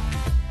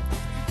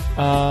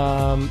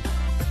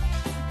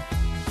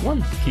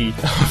one key.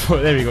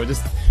 There we go,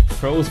 just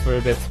froze for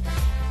a bit.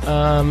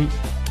 We're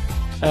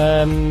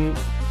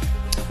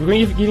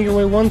going to be giving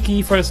away one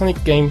key for the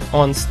Sonic game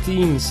on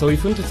Steam, so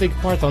if you want to take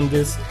part on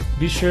this,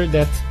 be sure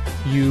that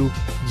you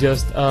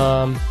just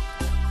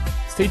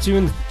stay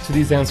tuned to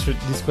these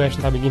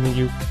questions I'll be giving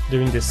you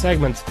during this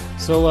segment.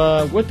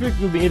 So what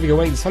we'll be giving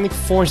away is Sonic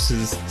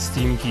Forces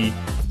Steam key.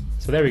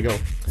 So there we go.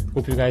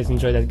 Hope you guys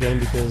enjoy that game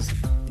because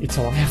it's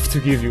all I have to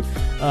give you.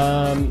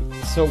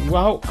 So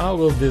how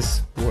will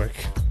this work?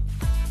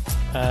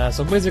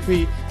 So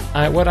basically,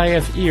 what I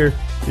have here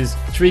is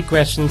 3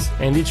 questions,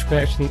 and each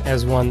question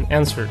has one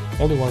answer.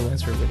 Only one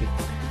answer, really.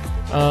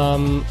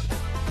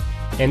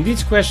 And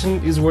each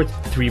question is worth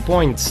 3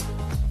 points.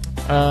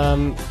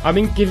 I've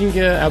been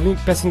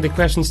passing the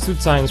questions 2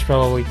 times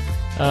probably,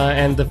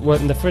 and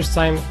the first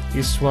time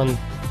each one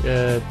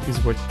is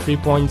worth 3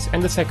 points,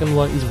 and the second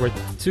one is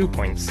worth 2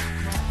 points.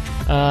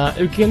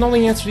 You can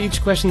only answer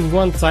each question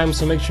 1 time,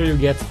 so make sure you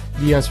get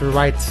the answer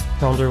right,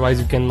 otherwise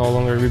you can no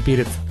longer repeat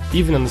it,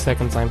 even on the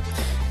second time.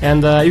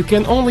 And you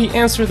can only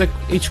answer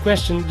each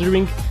question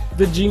during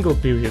the jingle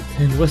period.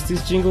 And what's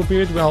this jingle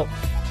period? Well,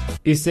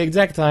 it's the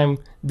exact time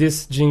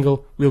this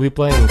jingle will be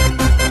playing.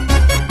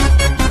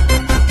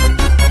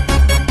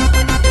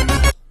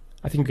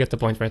 I think you get the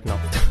point right now.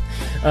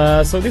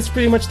 So this is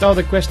pretty much how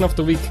the question of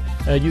the week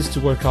used to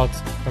work out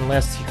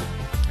last year.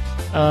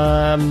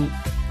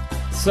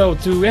 So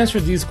to answer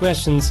these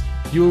questions,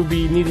 you'll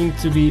be needing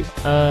to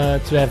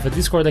have a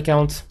Discord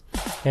account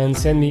and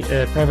send me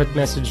a private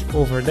message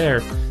over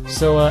there.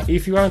 So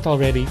if you aren't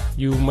already,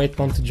 you might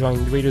want to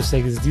join Radio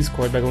Sega's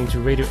Discord by going to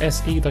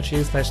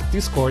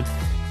radiose.ca/discord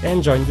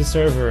and join the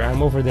server.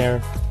 I'm over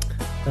there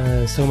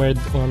somewhere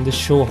on the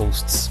show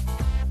hosts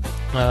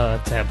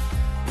tab.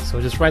 So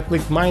just right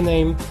click my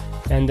name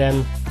and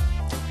then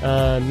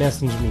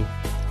message me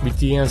with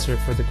the answer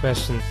for the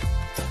question.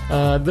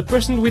 The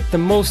person with the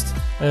most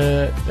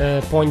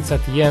points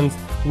at the end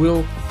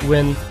will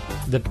win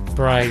the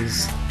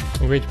prize.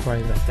 A great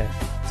prize at that.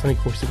 Sonic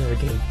Force Together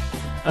game.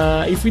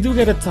 If we do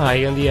get a tie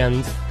in the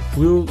end,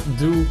 we'll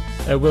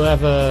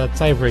have a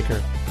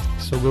tiebreaker.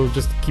 So we'll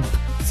just keep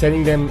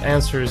sending them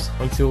answers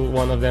until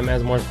one of them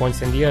has more points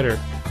than the other,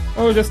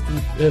 or just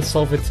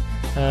solve it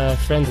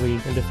friendly.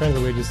 In the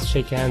friendly way, just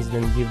shake hands and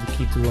then give the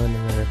key to one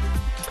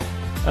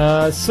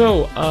another.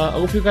 So I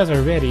hope you guys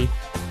are ready.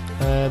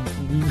 I'm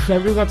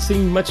really not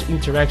seeing much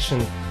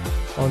interaction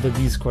on the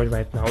Discord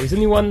right now. Is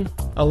anyone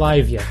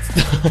alive yet?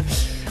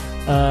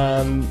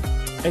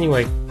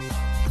 Anyway,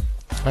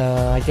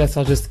 I guess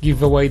I'll just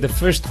give away the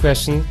first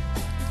question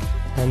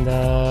and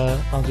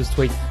I'll just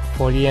wait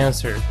for the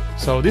answer.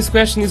 So this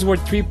question is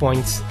worth 3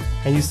 points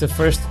and it's the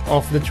first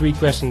of the 3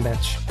 question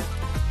batch.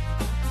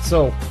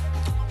 So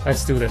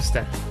let's do this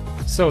then.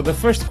 So the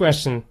first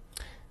question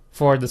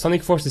for the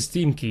Sonic Forces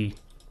Steam Key,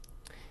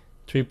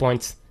 3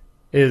 points,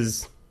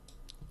 is: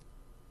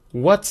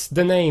 what's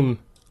the name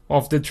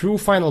of the true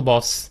final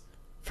boss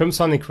from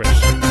Sonic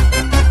Rush?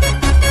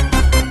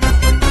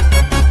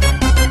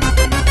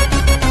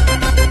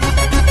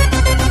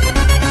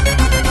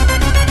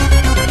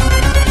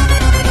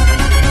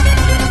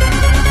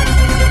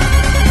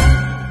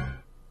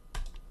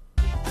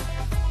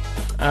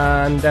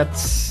 And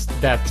that's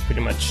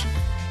pretty much.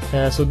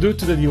 So due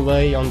to the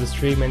delay on the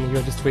stream, and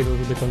you'll just wait a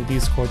little bit on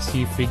Discord,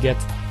 see if we get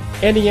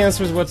any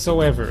answers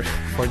whatsoever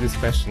for this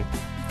question.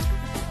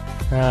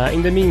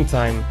 In the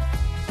meantime,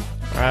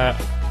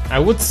 I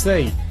would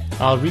say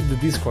I'll read the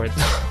Discord,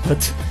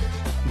 but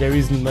there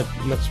isn't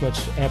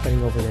much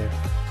happening over there.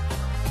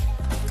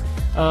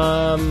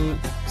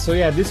 So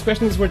yeah, this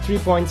question is worth 3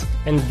 points,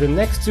 and the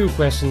next 2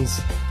 questions...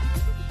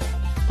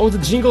 Oh, the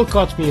jingle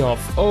caught me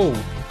off. Oh!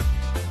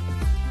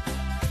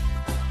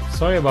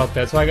 Sorry about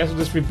that, so I guess I'll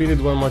just repeat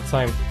it one more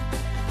time.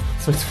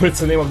 So it's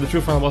the name of the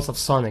true final boss of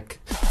Sonic.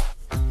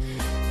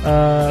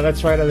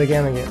 Let's try that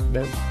again.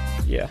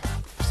 Yeah,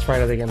 let's try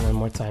that again one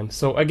more time.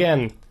 So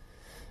again,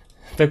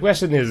 the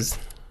question is: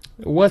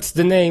 what's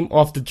the name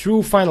of the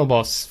true final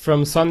boss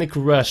from Sonic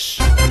Rush?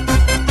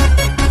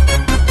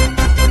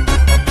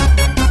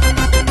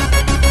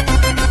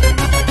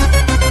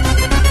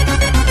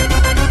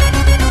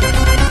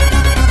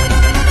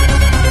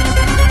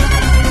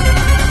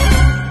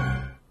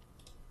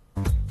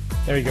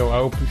 There we go, I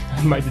hope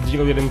my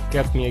jingle didn't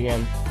get me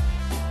again.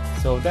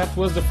 So that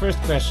was the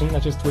first question.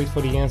 Let's just wait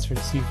for the answer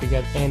to see if we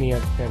get any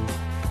of them.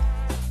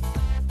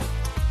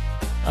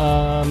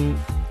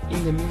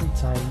 In the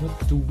meantime,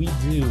 what do we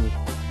do?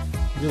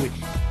 Really?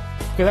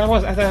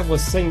 Because as I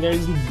was saying, there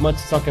isn't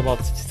much to talk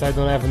about since I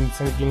don't have any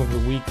Sonic Game of the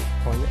Week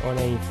on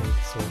anything,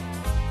 so...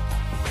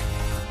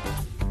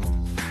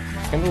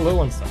 Kinda low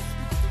on stuff.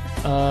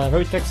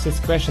 Vertex says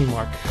question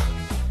mark.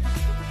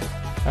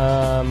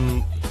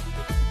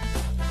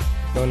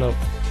 No.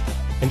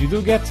 And we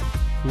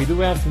do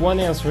have one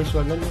answer,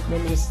 so let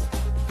me just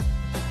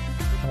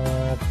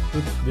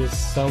put this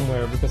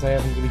somewhere, because I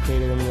haven't really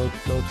created a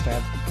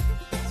notepad.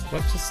 So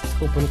let's just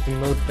open up the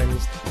notepad and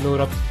just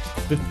note up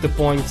the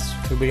points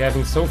we'll be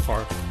having so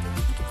far.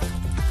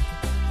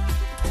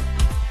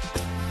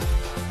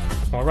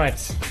 Alright,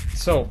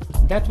 so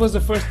that was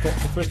the first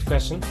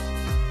question.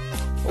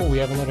 Oh, we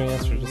have another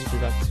answer, just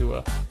forgot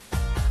to...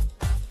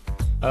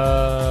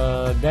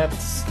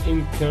 that's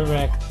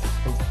incorrect,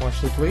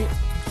 unfortunately.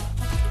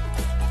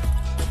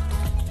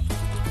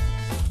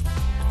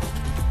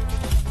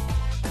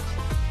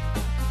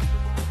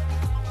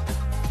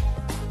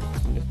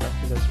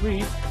 Let's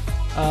read.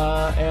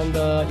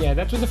 Yeah,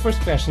 that was the first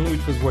question,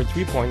 which was worth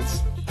 3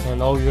 points,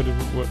 and all the others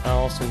are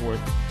also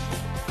worth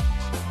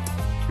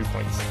 3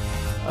 points.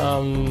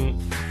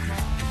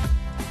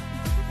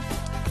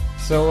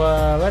 So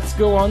let's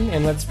go on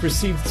and let's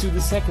proceed to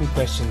the second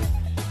question,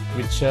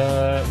 which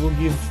will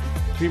give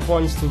 3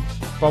 points to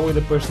probably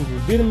the person who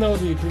didn't know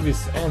the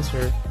previous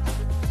answer,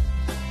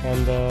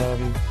 and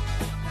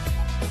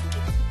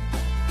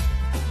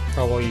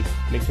probably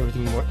make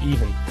everything more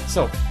even.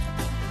 So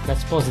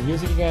let's pause the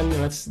music again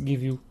and let's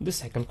give you the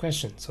second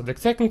question. So the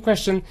second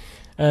question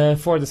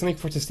for the Sonic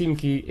Forces Steam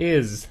Key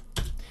is: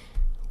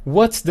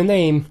 what's the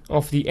name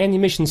of the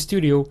animation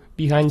studio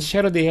behind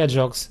Shadow the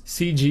Hedgehog's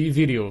CG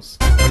videos?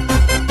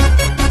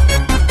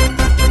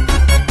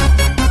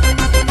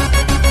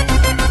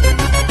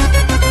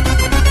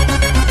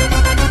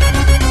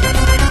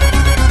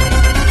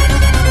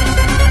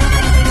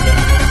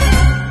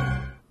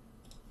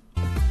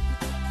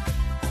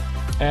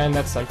 And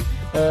that's done.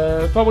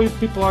 Probably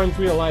people aren't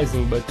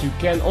realizing, but you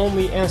can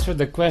only answer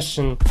the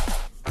question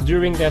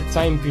during that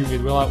time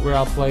period where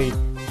I'll play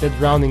that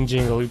rounding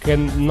jingle. You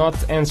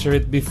cannot answer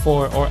it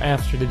before or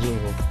after the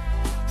jingle.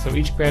 So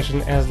each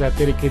question has that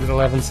dedicated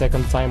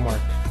 11-second time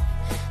mark.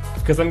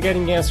 Because I'm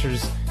getting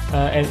answers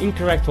and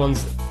incorrect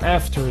ones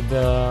after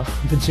the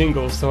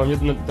jingle, so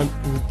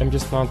I'm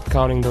just not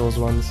counting those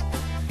ones.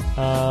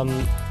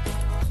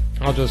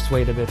 I'll just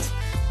wait a bit.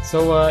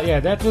 So yeah,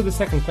 that was the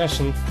second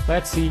question.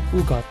 Let's see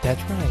who got that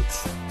right.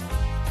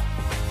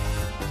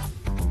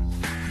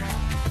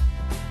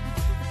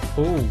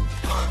 Oh,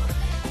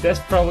 that's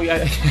probably,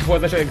 I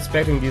was actually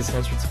expecting this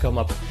answer to come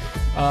up.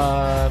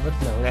 But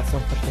no, that's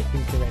not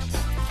incorrect.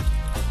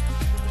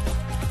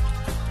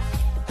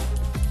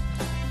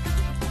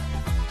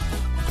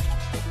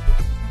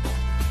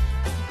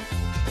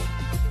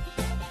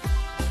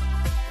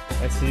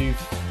 Let's see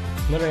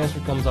if another answer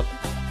comes up.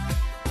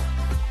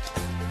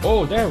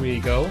 Oh, there we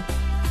go.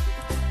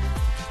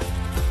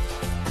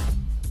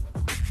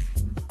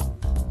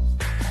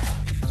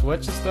 So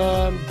let's just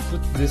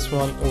put this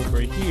one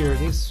over here,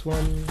 this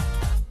one,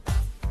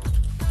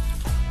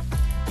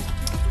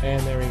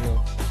 and there we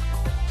go.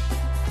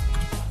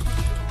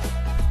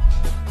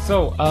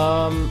 So,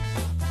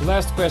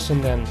 last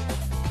question then,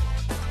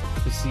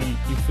 to see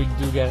if we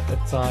do get a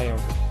tie or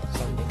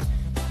something.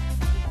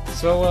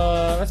 So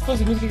let's pause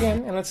the music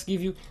again, and let's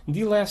give you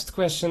the last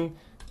question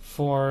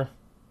for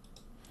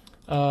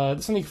the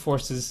Sonic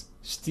Forces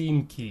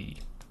Steam key.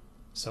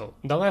 So,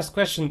 the last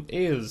question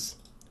is: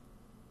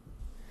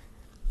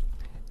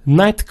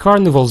 Night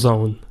Carnival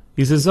Zone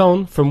is a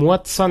zone from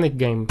what Sonic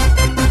game?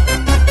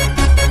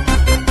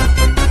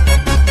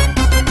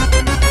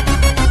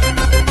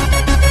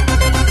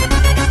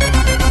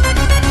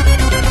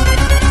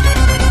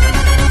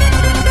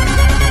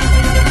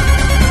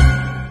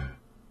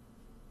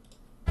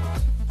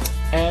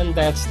 And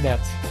that's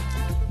that.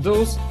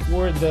 Those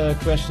were the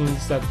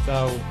questions that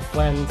I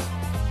planned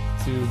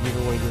to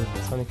give away the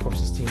Sonic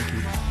Forces Steam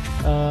key.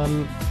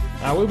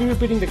 I will be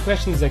repeating the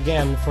questions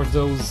again for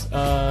those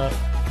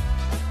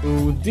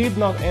who did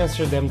not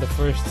answer them the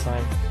first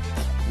time,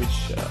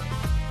 which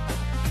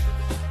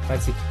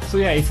let's see. So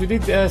yeah, if you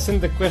did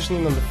send the question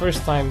in on the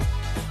first time,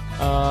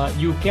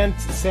 you can't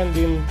send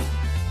in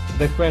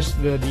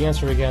the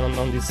answer again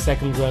on this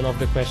second run of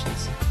the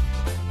questions.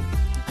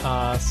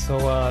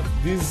 So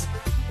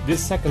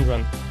this second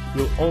run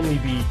will only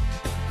be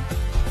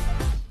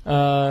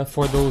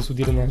for those who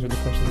didn't answer the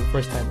question the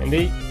first time, and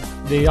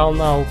they all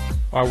now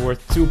are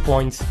worth 2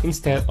 points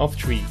instead of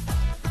 3.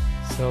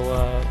 So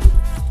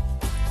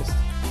just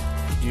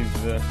use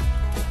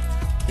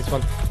this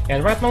one.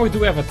 And right now we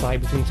do have a tie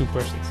between two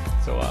persons.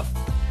 So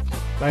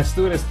let's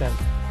do this then.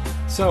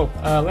 So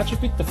let's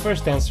repeat the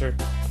first answer,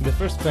 the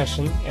first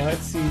question, and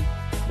let's see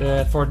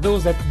for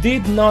those that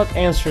did not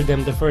answer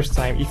them the first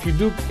time. If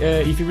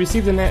you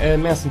received a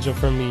message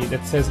from me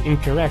that says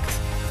incorrect,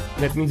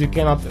 that means you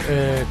cannot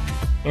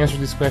answer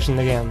this question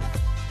again.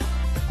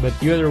 But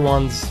the other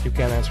ones you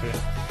can answer them.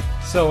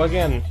 So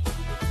again,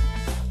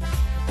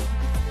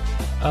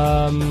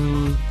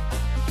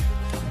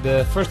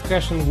 the first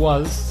question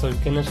was, so you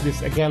can answer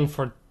this again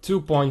for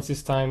 2 points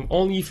this time,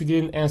 only if you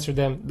didn't answer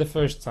them the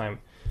first time.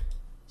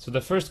 So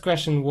the first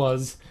question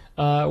was,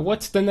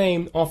 what's the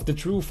name of the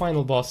true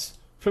final boss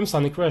from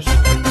Sonic Rush?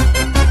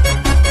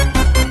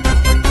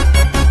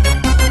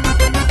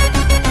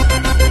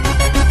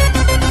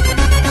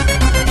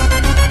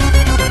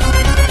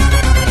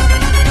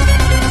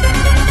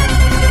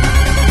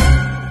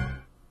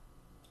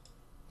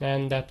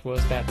 And that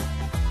was that.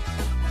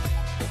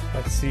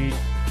 Let's see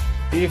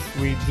if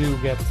we do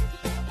get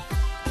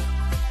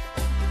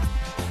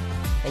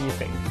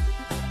anything.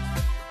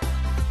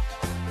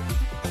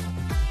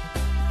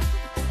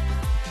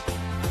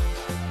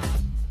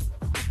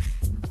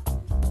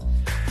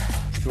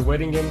 Still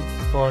waiting in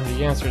for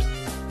the answers.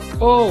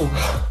 Oh!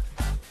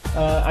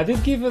 I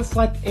did give a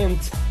slight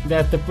hint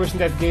that the person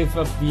that gave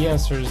up the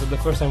answers the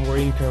first time were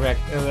incorrect.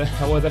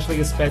 I was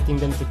actually expecting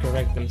them to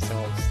correct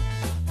themselves.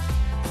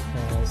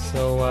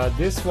 So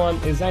this one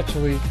is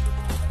actually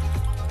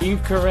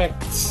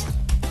incorrect.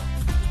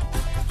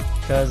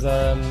 Because,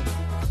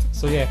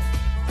 so yeah,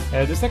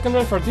 the second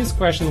run for this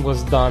question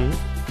was done.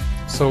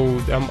 So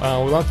I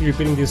will not be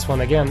repeating this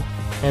one again.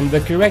 And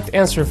the correct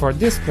answer for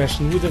this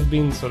question would have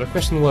been, so the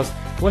question was,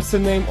 what's the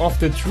name of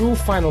the true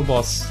final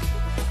boss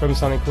from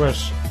Sonic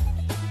Rush?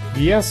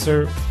 The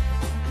answer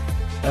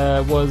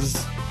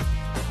was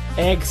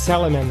Egg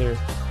Salamander.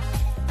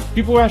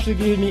 People were actually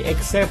giving me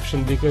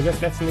exception because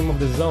that's the name of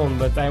the zone,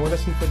 but I was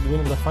asking for the name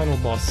of the final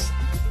boss,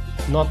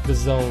 not the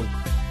zone.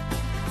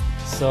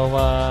 So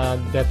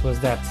that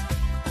was that.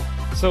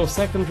 So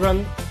second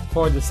run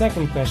for the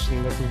second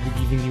question that we'll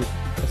be giving you.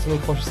 That's only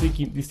for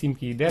the Steam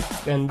key.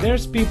 And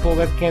there's people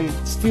that can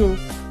still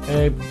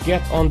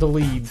get on the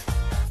lead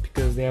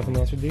because they haven't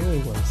answered the other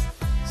ones.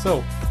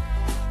 So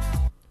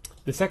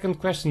the second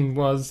question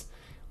was,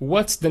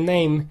 what's the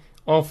name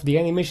of the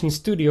animation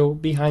studio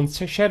behind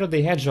Shadow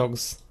the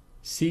Hedgehog's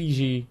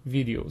CG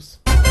videos?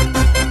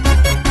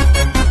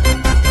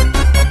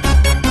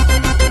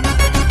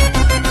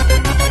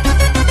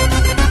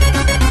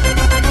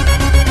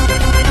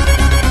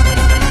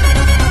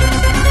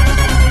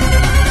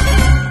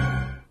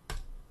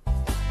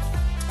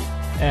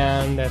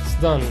 And that's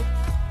done.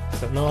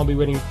 So now I'll be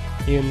waiting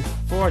in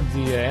for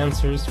the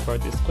answers for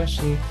this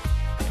question,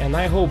 and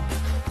I hope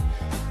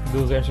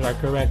those answers are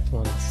correct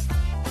ones.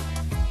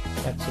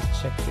 Let's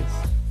just check this.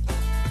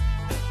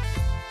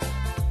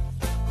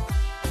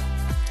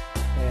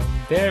 And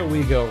there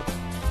we go.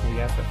 We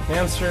have an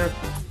answer,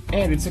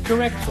 and it's a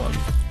correct one.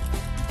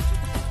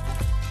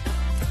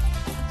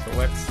 So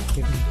let's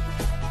give him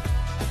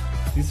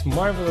these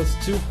marvelous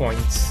 2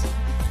 points.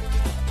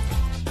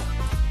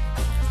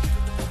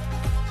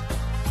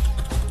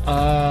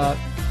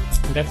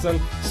 That's done.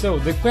 So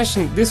this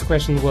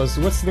question was,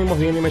 what's the name of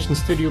the animation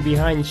studio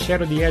behind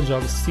Shadow the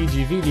Hedgehog's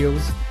CG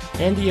videos?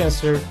 And the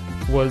answer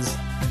was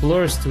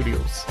Blur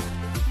Studios.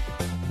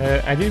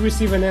 I did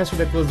receive an answer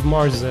that was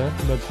Marza,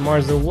 but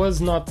Marza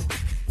was not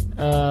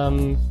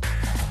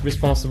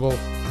responsible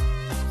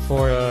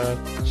for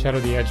Shadow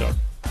the Hedgehog.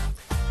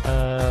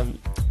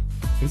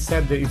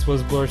 Instead, it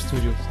was Blur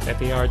Studios that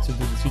they are to do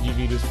the CG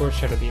videos for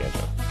Shadow the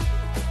Hedgehog.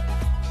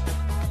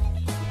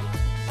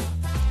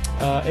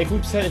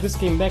 Eclipse said, I just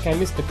came back, I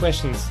missed the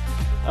questions.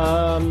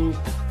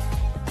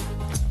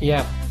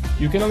 Yeah,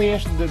 you can only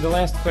answer the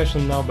last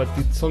question now, but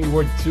it's only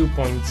worth 2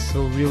 points,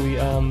 so really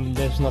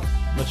there's not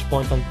much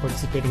point on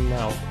participating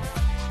now.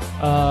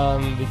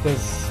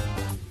 Because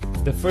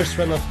the first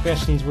run of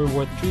questions were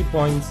worth 3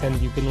 points,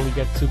 and you can only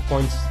get 2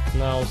 points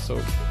now,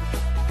 so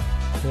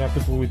there are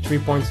people with 3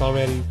 points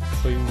already,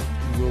 so you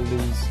will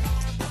lose.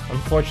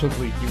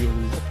 Unfortunately, you will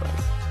lose the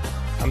prize.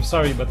 I'm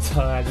sorry, but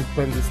I did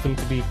plan this thing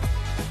to be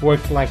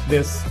worked like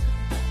this,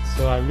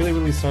 so I'm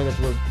really sorry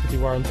that you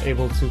weren't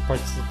able to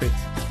participate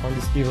on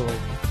this giveaway.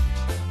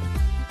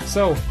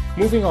 So,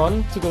 moving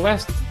on to the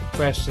last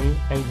question,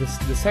 and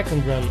the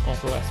second run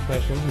of the last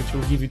question, which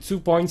will give you 2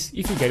 points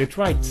if you get it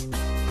right.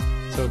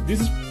 So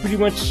this is pretty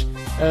much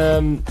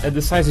a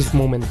decisive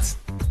moment.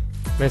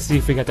 Let's see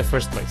if we get the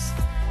first place.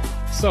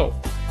 So,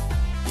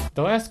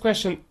 the last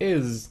question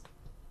is,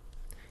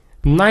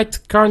 Night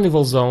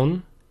Carnival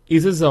Zone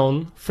is a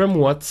zone from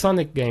what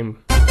Sonic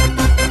game?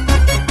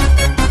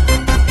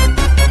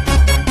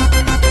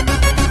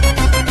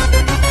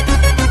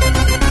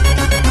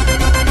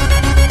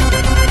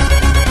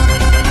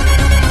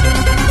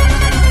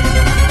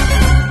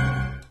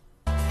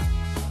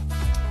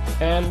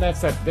 And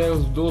that's it.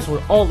 Those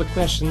were all the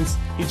questions.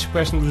 Each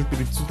question was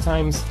repeated 2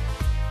 times.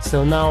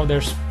 So now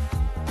there's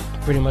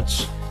pretty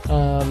much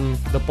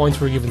the points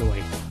were given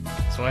away.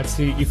 So let's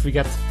see if we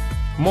get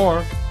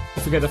more.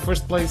 If we get the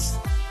first place.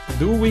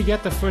 Do we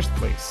get the first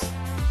place?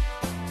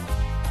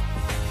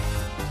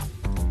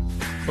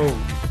 Oh.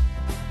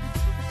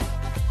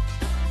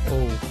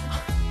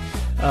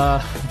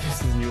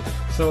 This is new.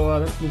 So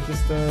let me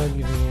just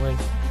give it away.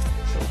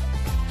 So.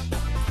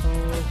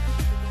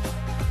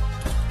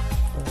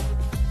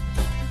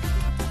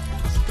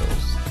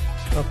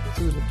 Up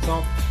to the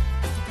top,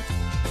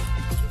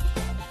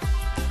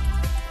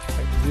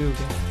 like do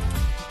that,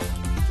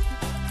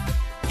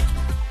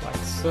 like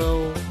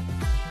so.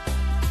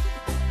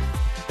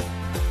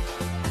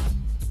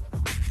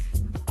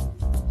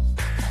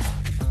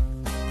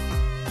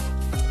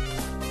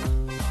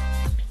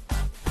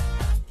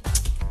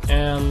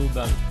 And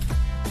done.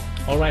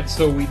 Alright,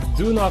 so we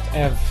do not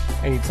have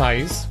any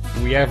ties.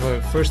 We have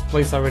a first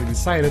place already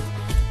decided,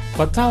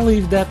 but I'll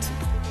leave that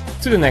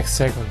to the next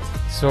segment.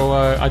 So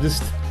I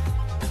just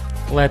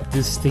let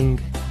this thing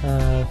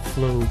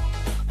flow,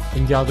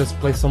 and I'll just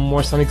play some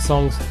more Sonic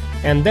songs,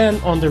 and then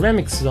on the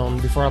remix zone,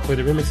 before I play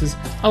the remixes,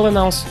 I'll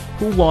announce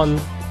who won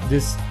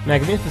this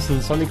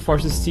magnificent Sonic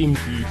Forces Steam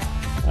key,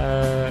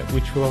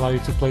 which will allow you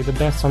to play the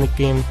best Sonic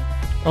game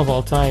of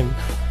all time.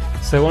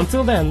 So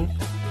until then,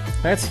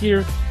 let's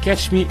hear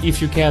Catch Me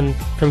If You Can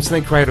from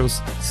Sonic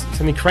Riders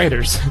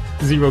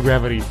Zero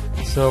Gravity.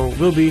 So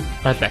we'll be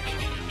right back.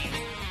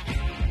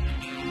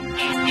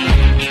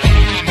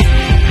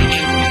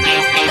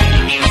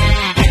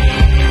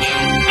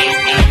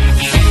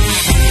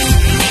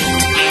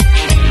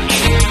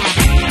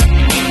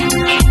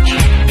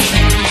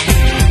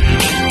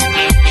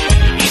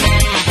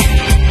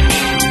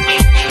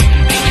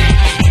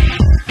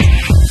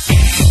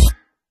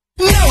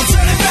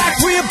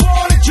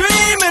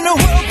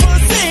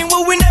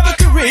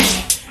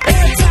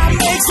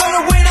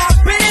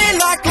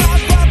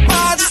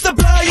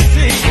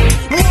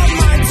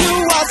 One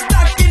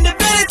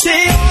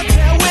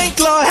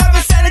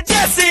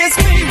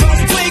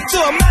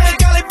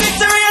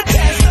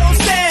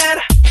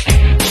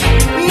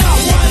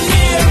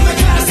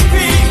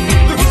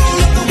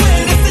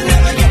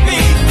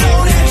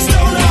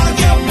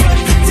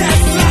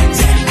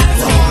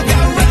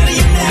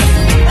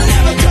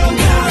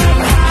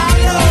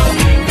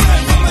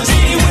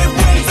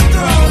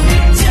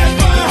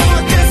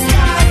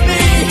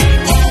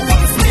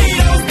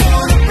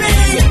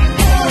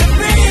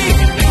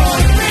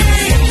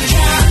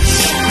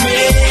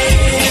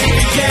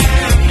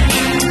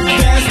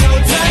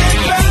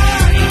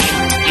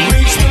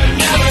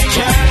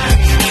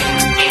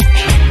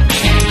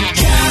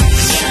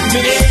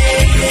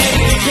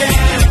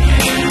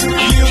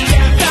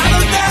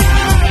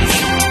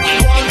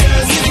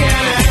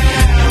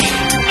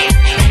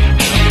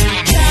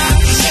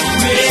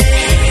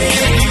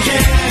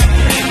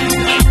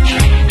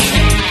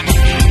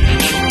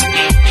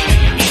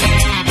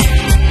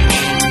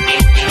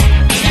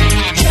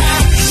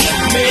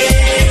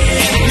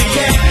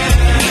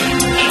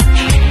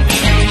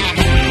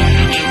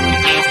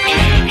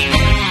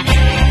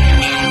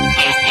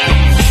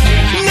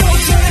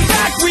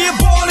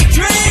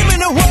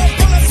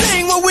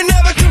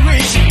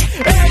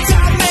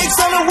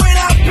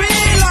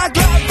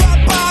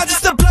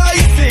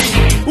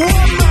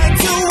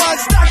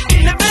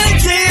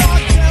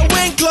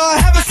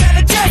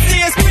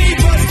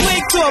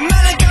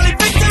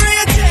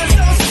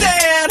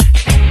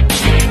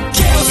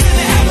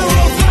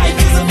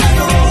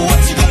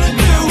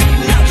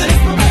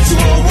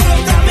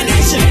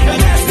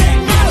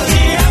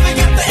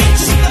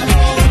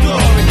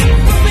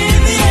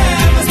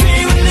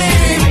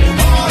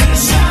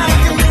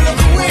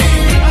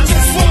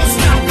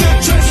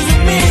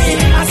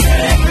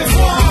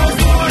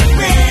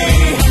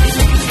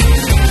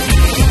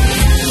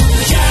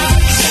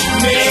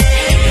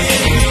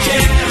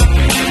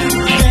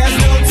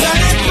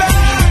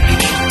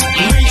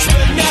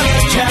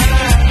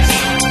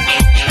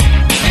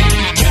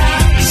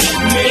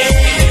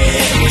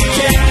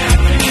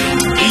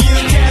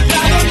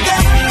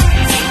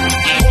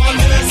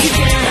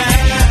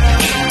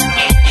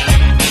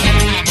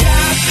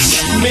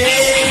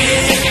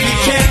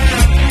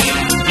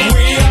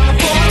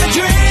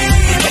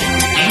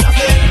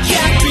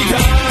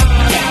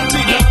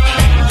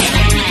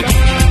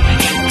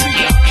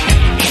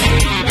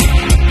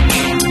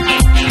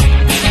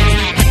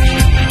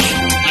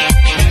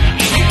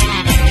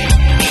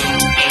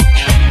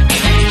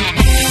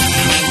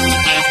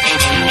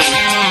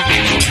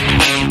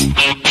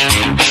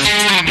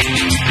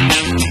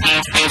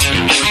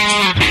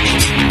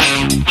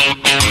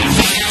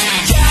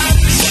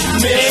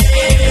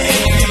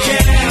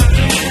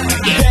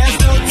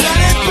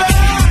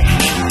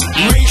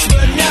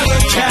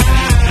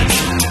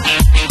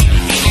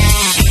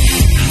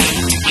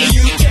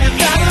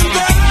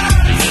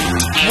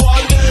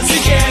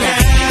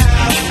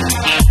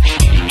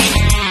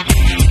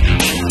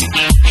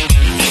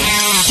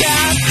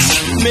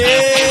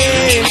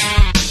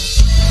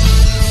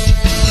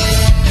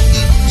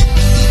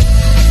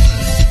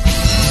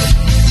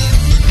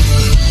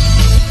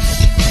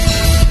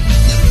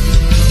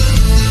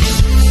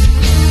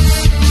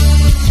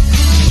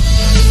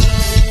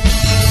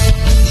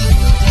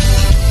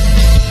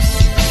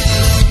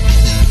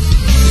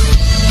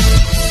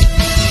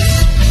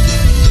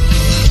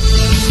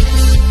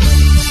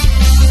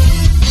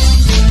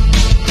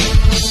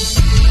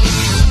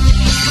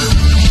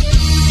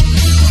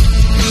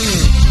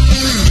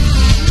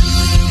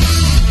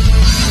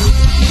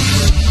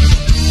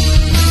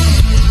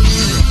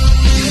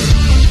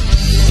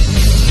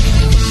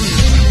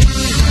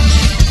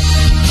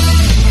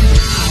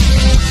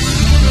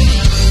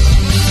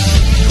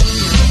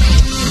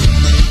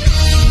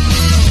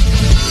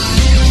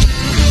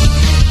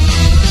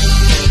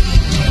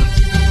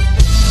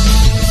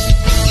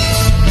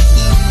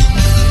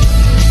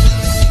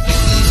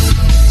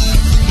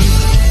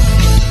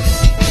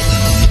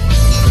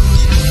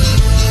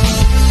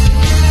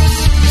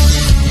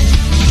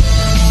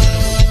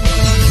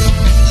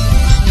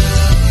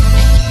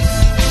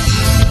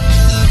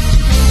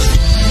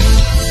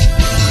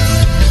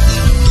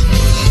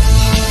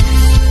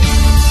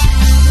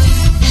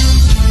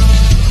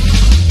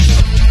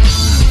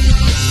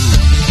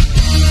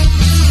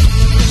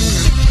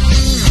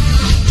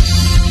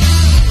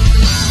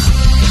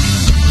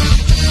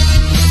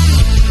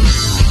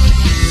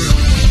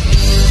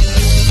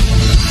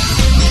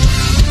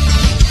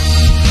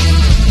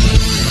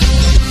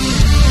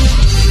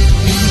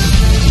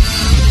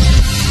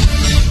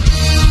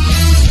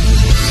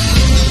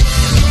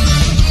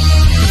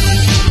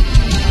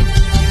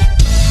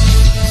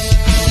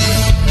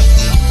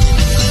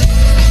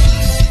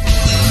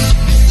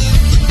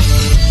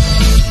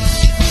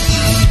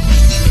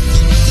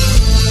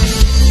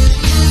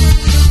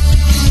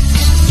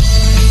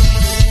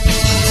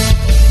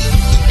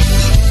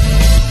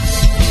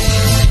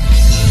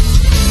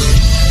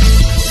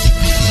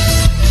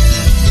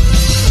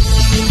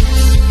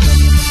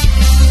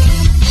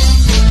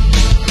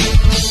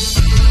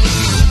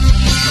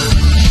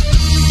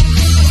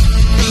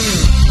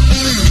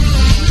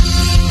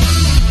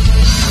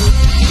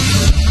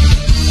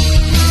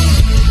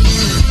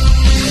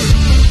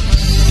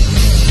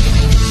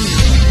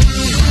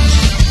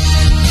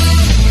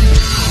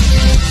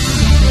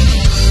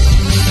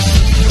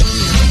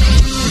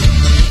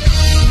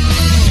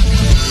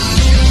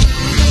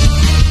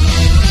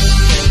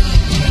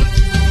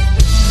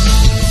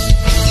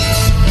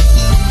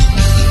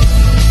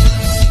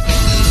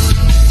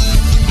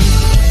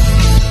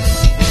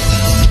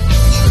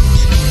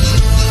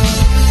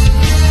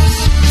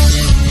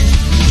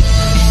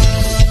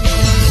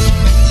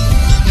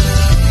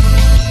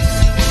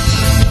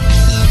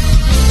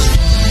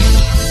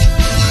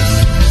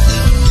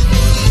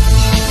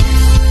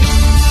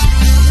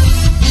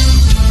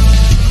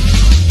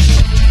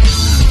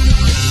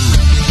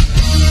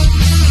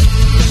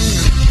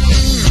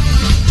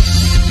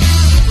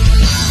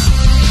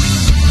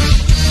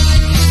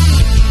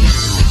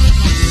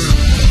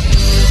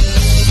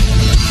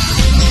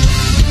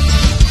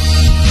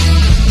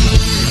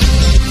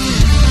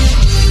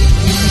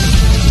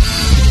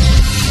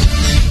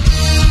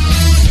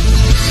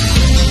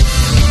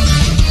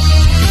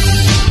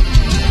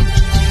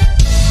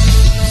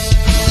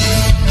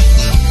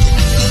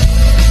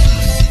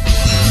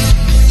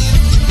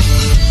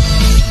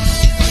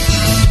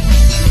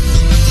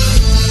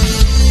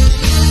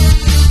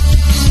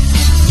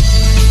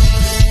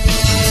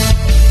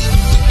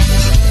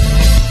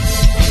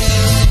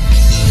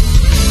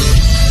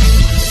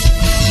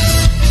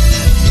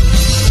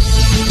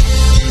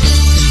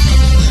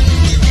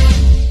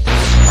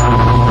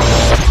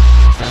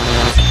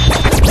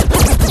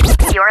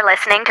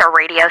to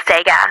Radio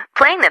Sega,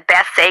 playing the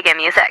best Sega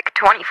music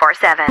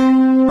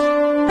 24/7.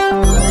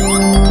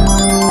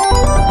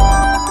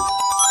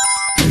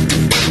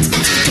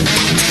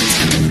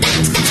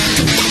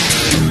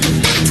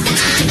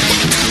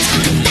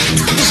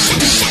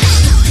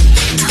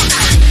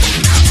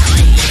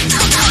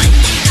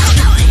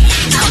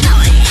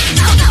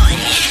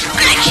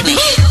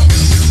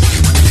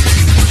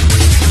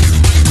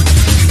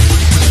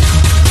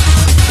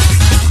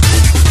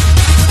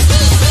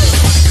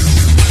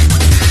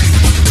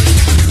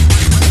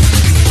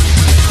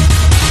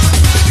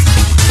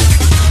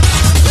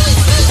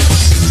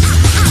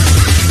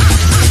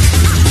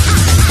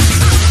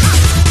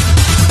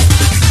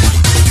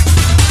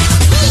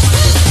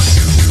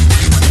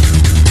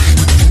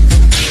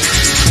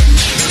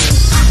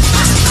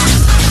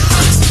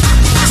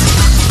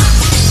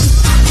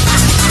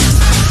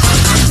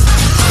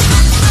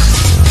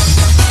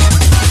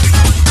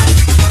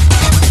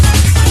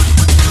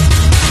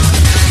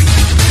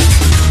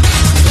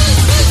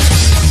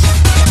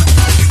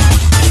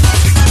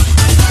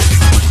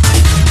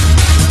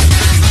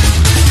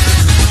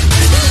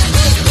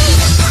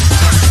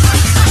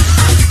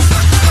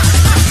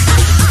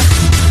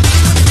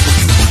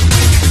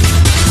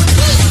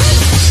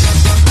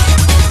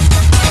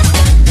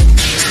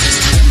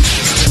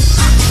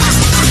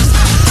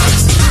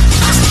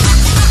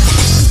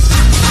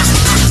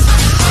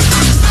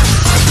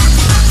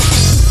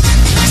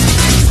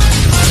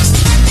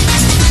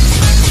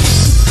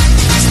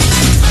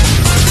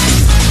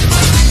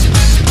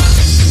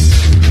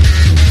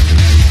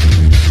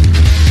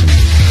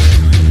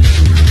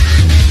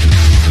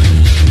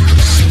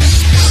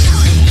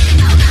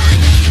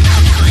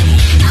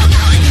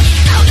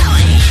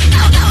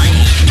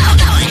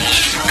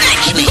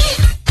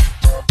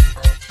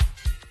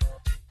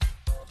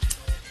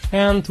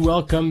 And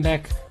welcome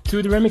back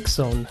to the Remix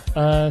Zone.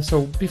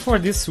 So before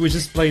this we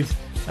just played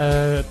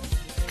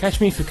Catch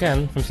Me If You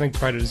Can from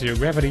Sonic Rider Zero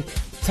Gravity,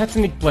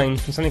 Titanic Plane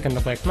from Sonic and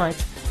the Black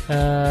Knight,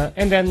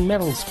 and then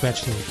Metal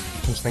Scratching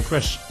from Sonic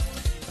Rush.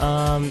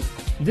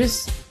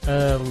 This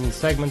little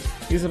segment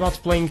is about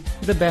playing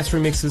the best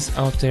remixes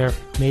out there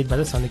made by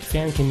the Sonic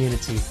fan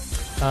community.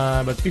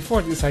 But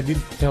before this I did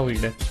tell you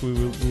that we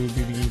will be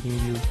giving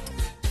you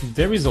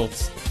the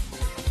results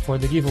for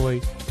the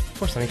giveaway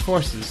for Sonic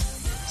Forces.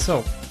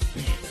 So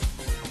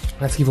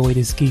let's give away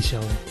this key,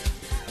 shall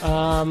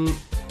we?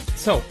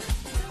 So,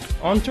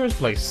 on third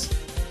place,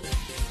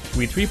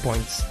 with 3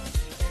 points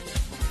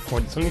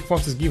for the Sonic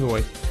Forces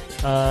giveaway,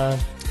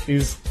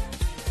 is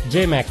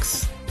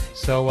J-Max.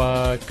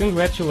 So,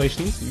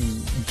 congratulations,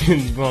 you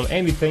didn't win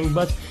anything,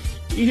 but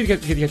you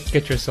should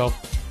get yourself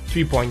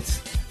 3 points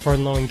for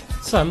knowing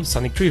some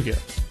Sonic trivia.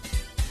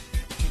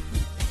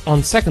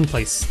 On second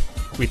place,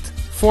 with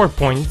 4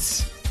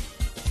 points,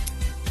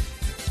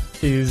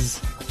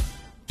 is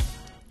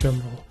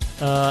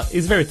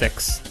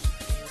Veritex.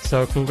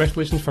 So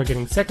congratulations for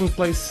getting second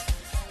place.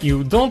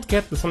 You don't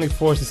get the Sonic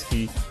Forces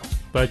key,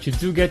 but you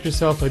do get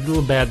yourself a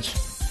little badge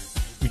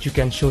which you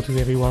can show to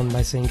everyone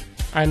by saying,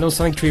 I know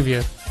Sonic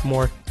trivia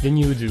more than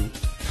you do.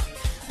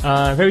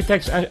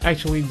 Veritex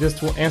actually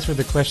just will answer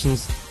the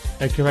questions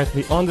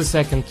correctly on the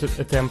second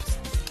attempt.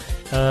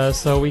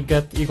 So you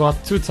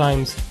got 2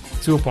 times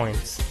 2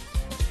 points.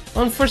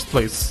 On first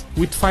place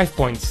with 5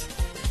 points,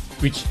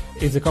 which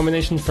is a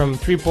combination from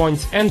 3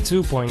 points and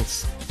 2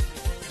 points,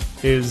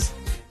 is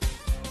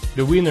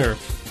the winner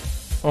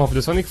of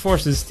the Sonic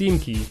Forces Steam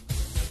Key,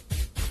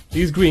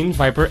 is Green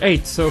Viper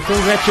 8. So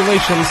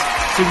congratulations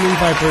to Green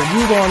Viper,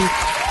 you won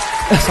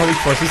a Sonic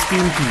Forces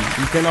Steam Key.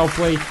 You can now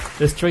play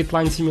the Straight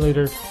Line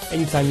Simulator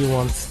anytime you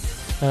want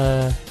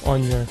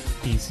on your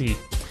PC.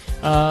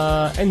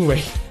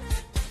 Anyway,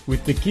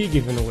 with the key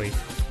given away,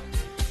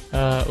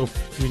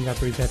 Green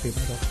Viper is happy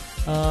about that.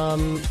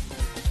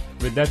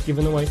 With that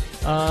given away,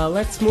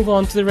 let's move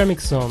on to the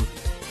Remix Zone.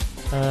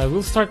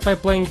 We'll start by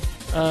playing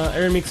a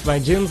remix by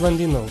James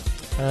Landino.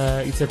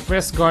 It's a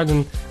Press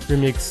Garden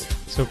remix,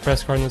 so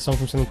Press Garden is a song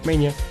from Sonic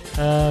Mania.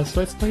 So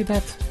let's play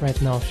that right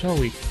now, shall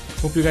we?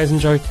 Hope you guys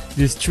enjoy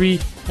this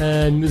 3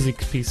 music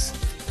piece.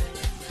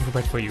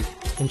 I'll for you.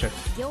 Enjoy.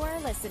 You're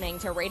listening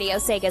to Radio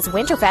Sega's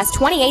WinterFest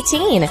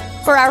 2018.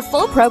 For our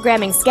full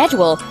programming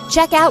schedule,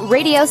 check out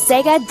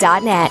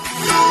radiosega.net.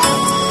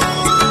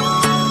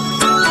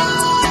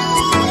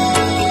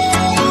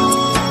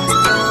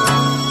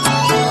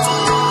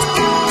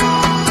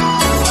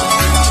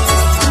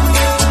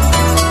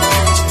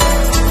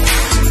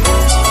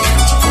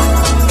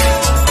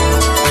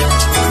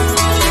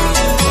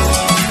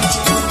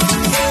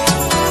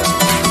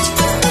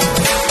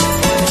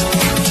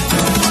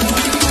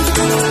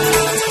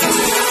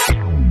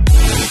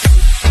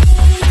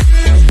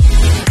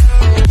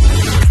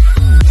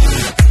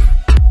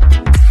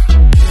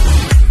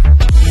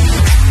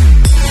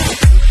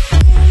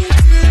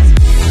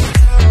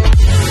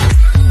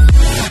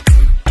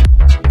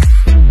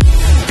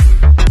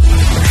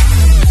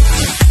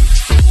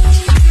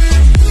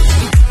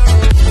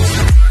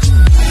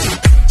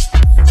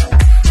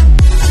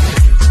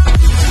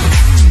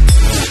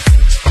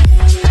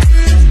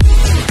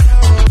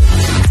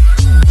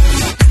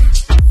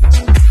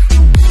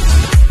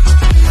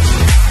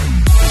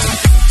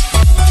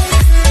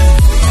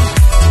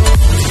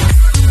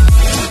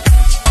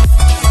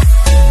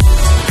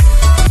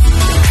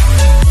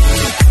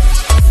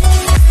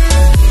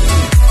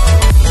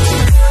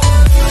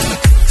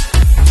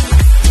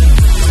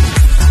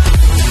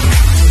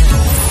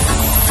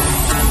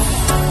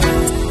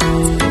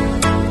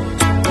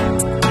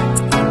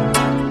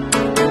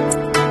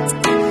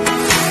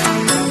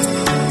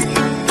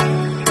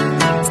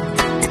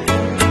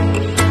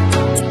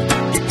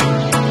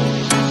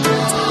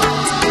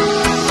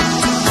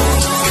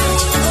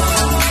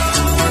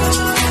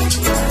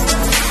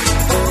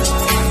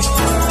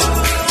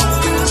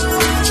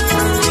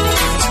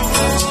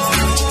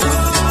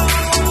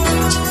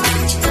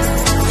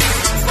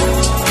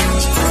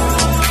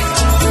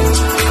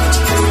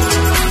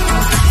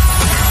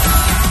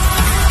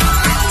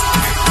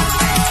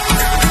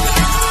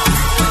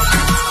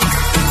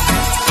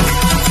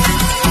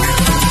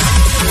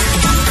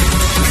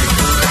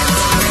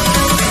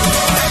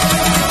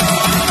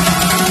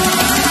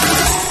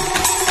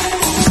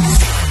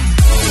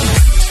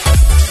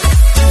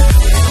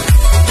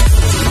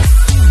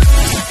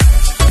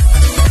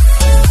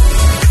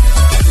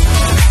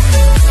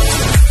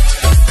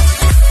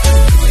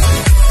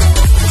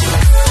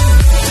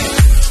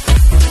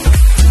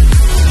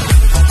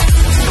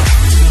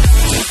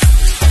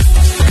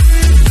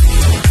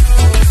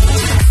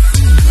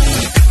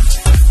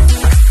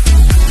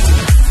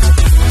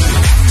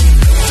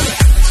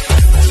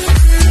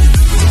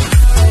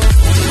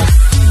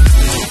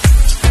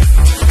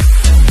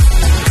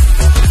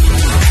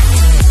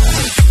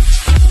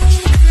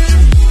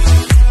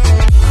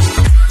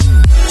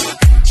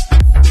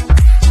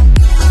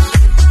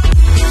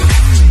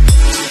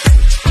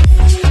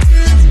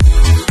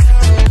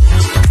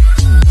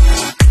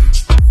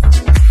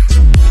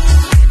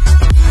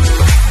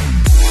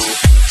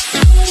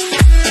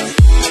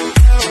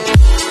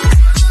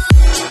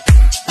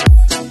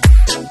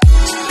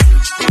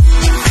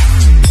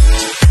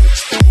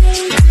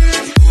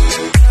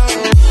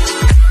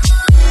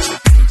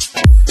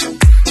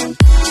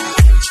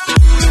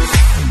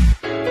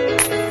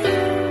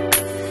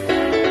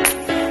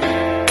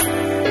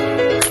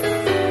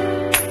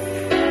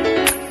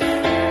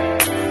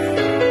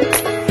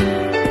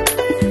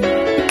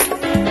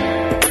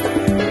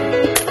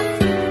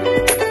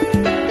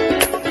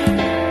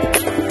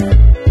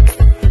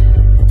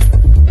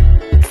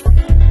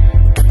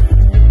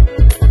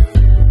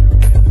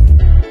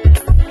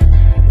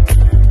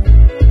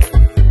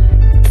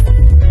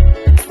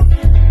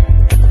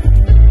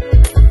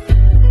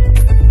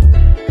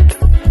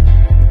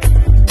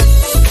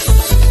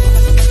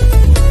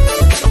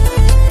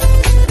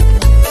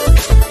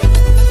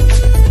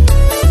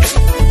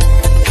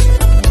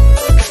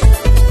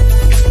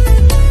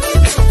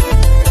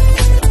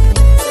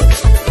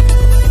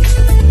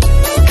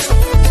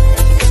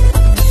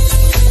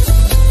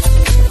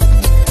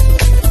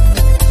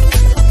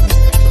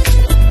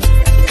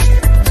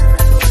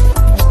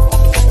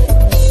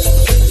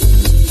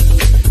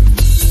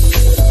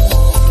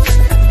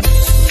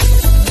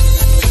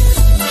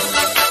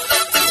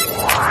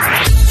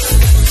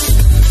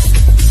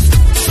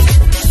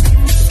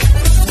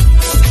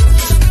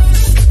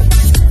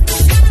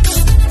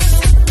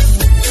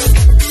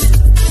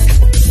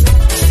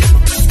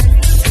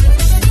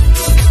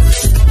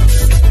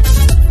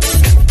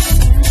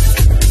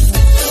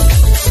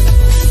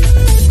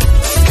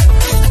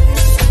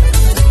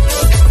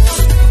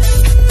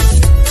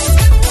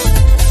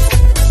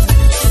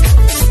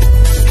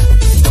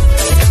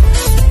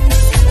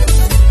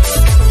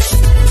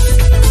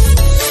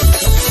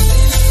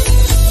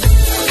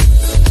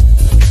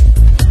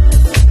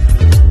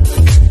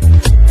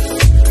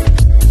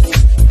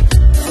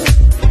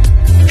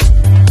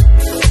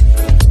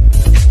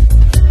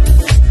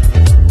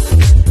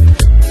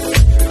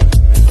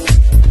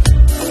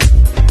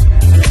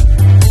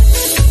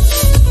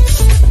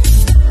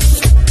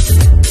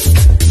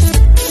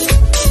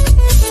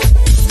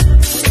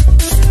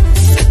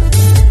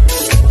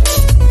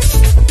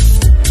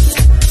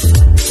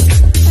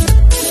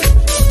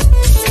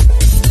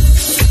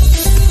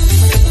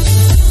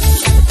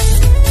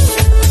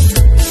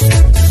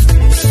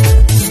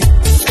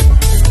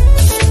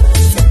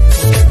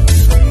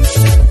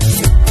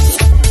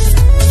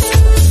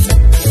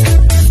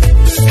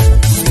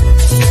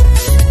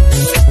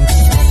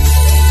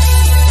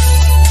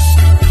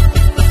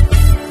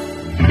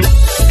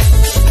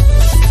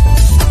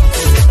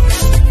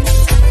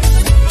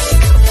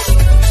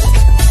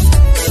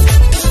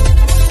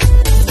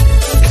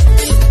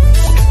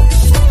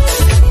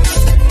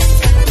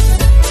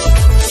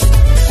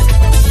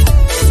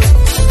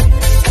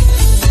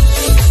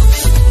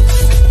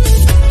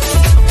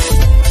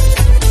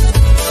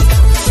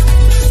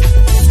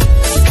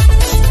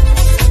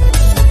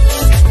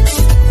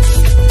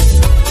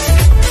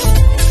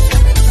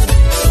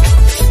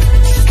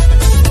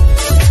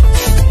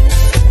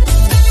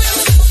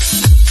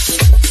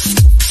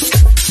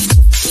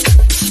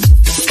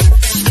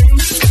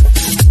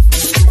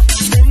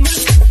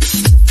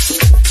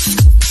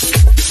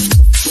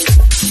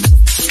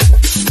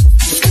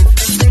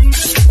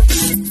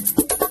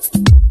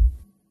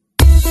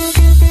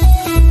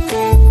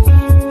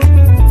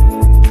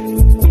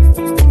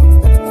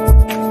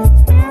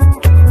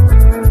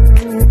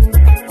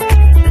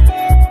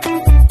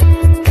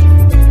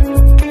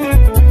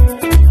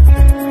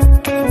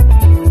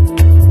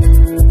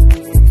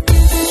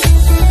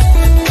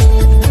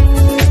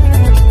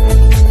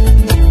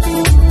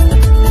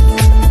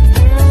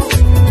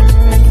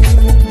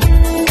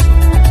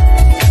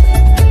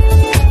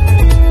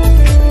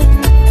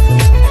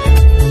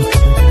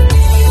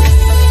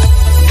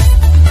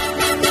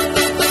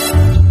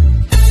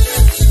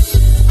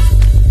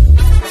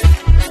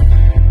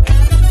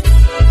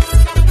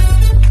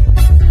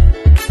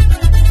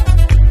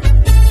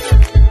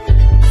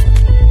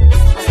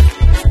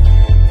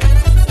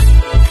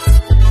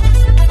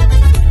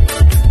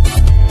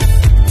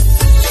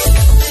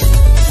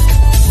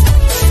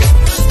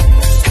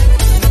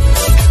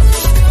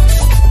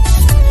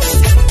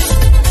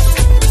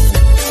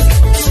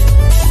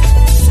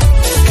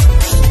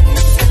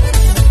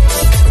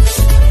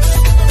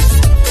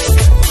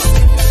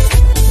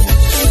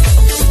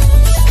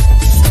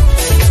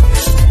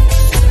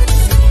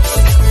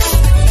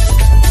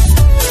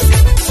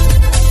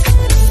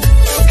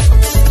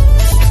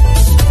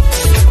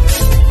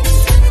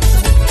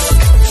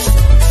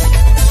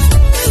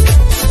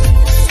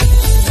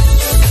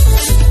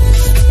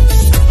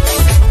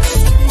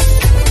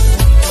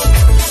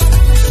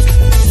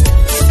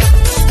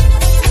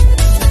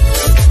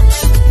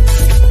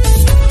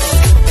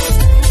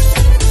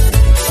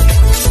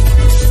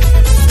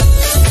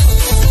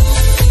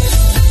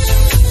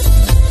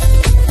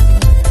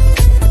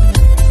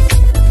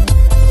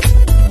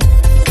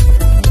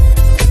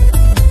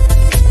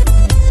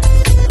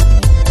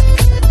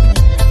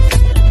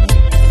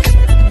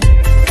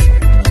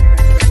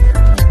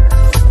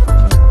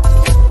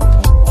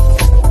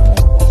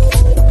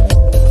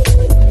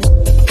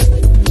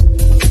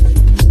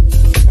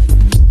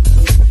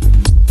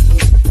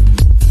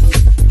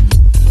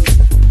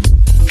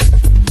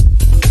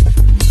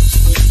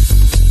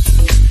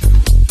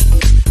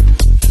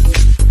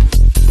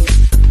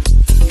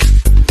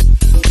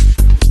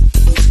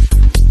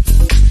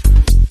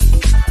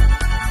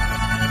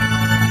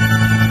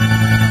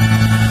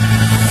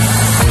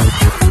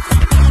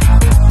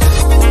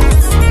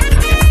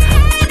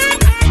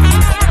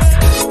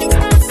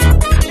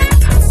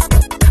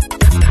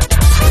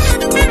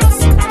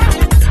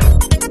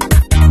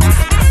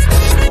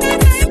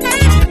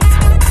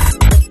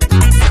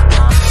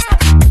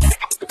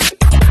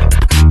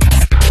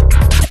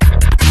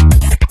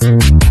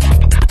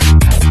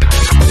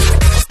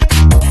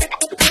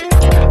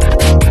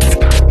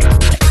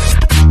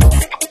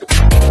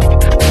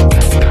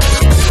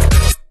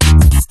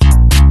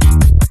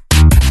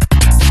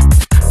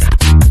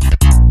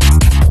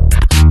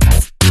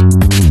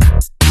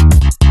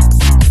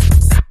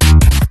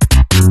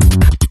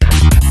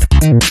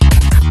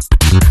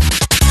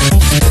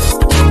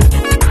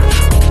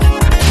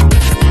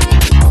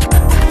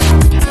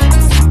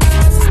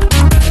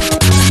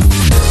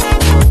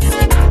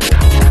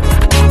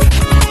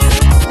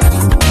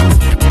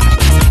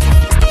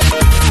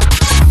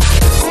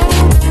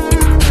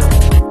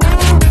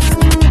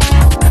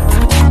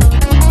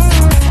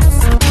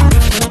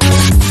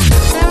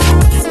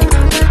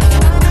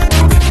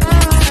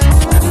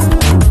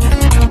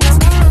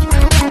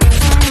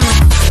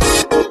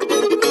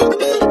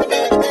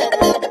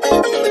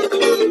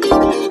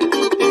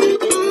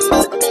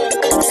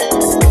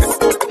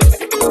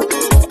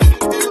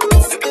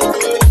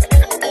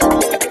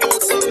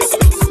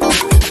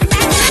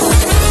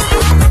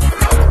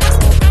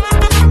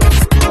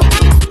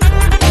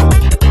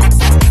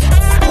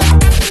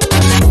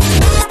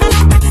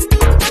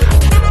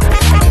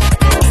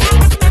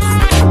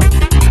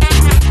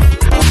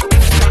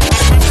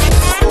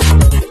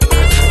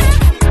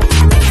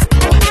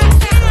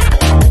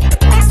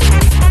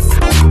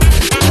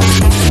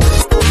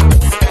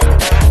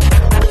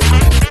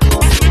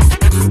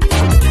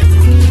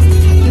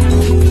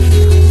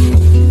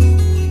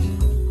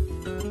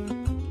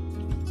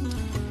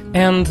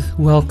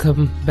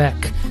 welcome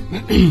back.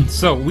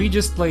 So, we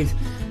just played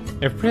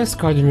a Press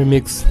Garden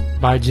remix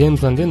by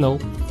James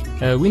Landino,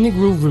 a Winnie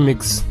Groove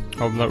remix,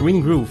 not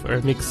Winnie Groove, a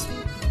remix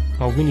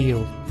of Winnie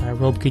Hill by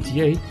Rob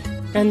KTA,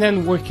 and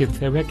then Work It,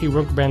 a Wacky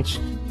Workbench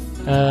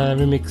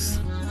remix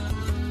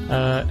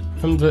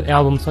from the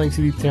album Sonic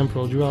CD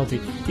Temporal Duality.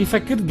 If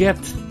I could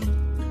get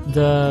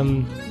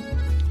the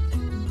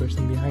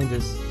person behind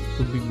this,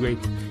 would be great.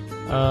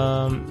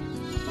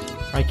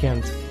 I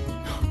can't,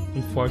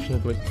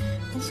 unfortunately.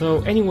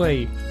 So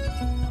anyway,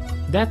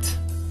 that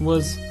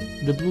was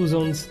the Blue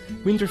Zone's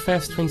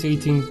WinterFest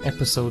 2018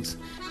 episode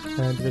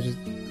that I just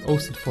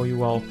hosted for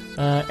you all,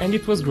 and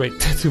it was great,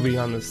 to be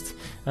honest.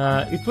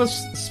 It was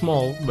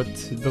small, but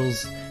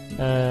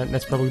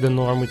that's probably the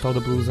norm with all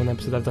the Blue Zone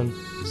episodes I've done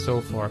so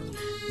far.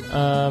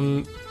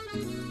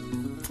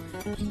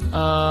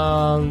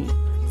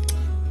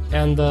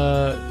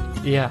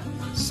 Yeah.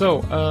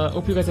 So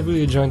hope you guys have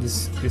really enjoyed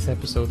this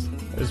episode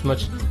as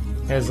much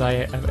as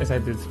I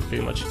did,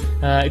 pretty much.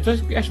 It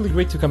was actually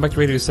great to come back to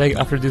Radio Sega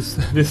after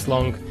this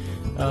long.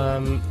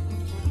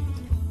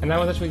 And I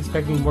was actually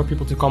expecting more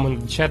people to comment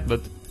in the chat,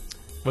 but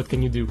what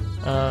can you do?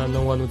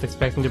 No one was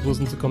expecting the Blue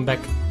Zone to come back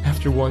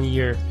after 1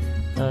 year,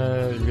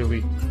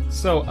 really.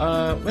 So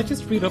let's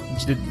just read up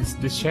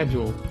the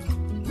schedule,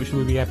 which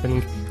will be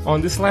happening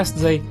on this last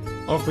day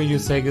of Radio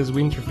Sega's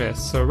WinterFest.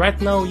 So right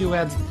now you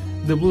had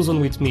the Blue Zone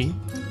with me,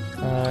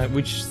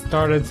 which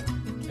started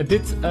a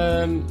bit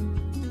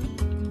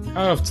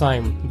out of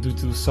time due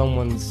to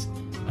someone's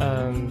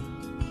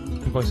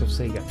Voice of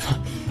Sega.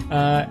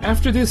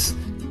 After this,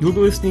 you'll be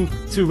listening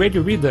to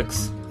Radio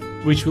Redux,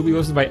 which will be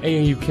hosted by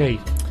AAUK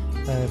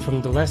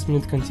from the Last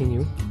Minute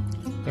Continue.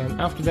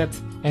 And after that,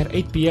 at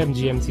 8 PM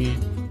GMT,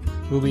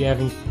 we'll be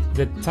having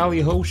the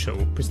Tally Ho Show,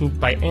 presented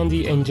by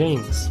Andy and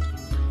James.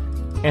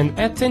 And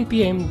at 10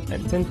 PM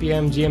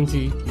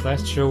GMT,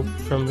 last show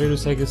from Radio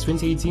Sega's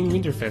 2018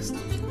 WinterFest,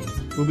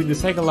 will be the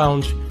Sega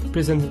Lounge,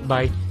 presented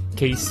by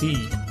KC.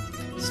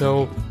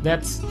 So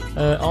that's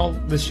all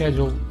the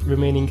schedule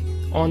remaining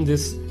on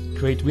this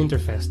great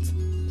WinterFest.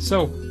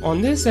 So,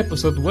 on this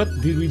episode, what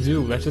did we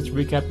do? Let's just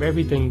recap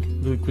everything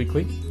really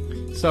quickly.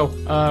 So,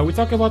 we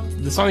talk about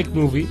the Sonic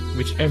movie,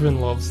 which everyone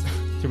loves,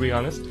 to be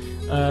honest.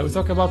 We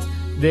talk about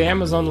the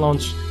Amazon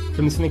launch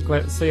from the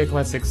Sega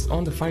Classics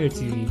on the Fire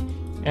TV.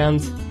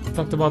 And we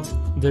talked about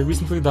the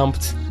recently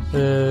dumped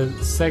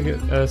Sega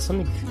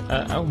Sonic...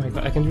 oh my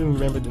god, I can't even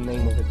remember the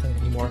name of it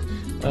anymore.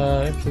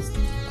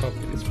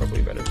 It's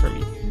probably better for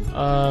me.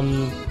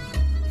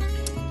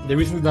 The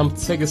recently dumped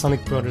Sega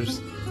Sonic Brothers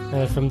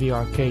from the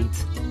arcade.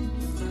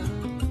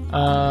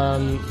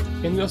 And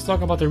we also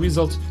talk about the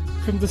result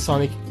from the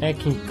Sonic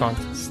Hacking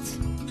Contest.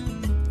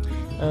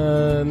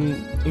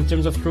 In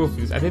terms of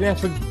trophies, I didn't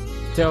actually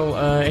tell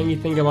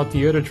anything about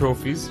the other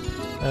trophies,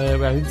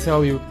 but I did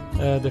tell you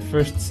the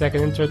first,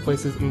 second, and third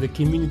places in the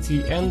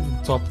community and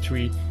the top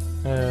 3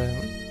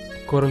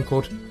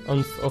 quote-unquote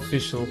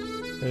unofficial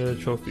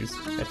trophies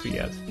that we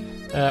had.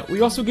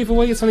 We also gave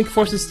away a Sonic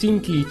Forces Steam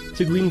Key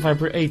to Green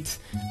Viper 8.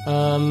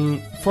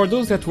 For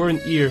those that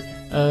weren't here,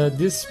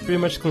 this pretty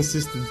much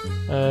consisted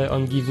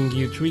on giving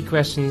you 3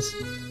 questions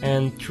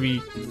and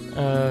 3,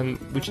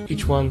 which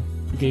each one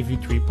gave you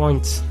 3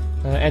 points.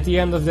 At the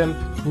end of them,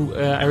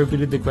 I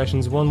repeated the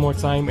questions one more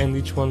time, and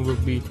each one will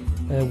be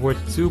worth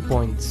 2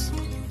 points.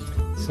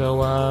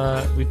 So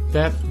with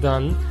that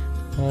done,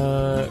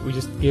 we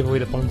just gave away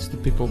the points to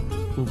people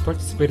who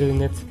participated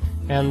in it,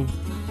 and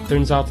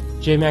turns out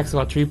J-Max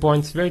got 3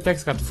 points,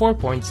 Veritex got 4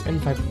 points,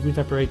 and Green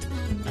Viper 8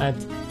 at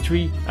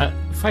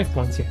 5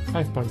 points, yeah,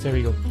 5 points, there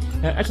we go.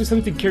 Actually,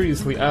 something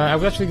curiously, I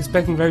was actually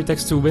expecting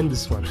Veritex to win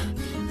this one.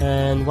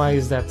 And why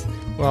is that?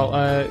 Well,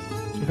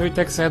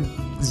 Veritex had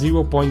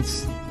 0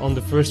 points on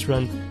the first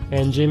run,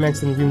 and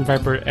J-Max and Green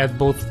Viper had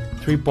both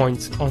 3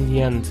 points on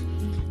the end.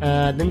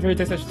 Then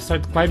Veritex actually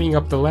started climbing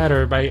up the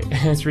ladder by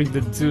answering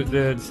the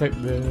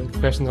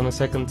questions on the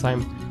second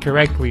time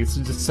correctly,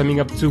 so just summing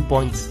up 2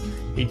 points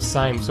each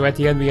time. So at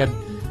the end we had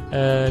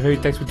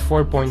Veritex with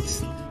 4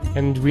 points,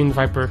 and Green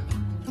Viper...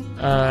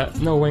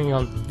 no, hang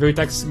on.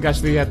 Veritex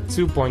actually had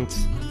 2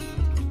 points,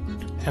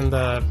 and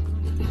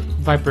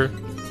Viper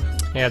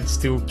had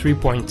still 3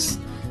 points,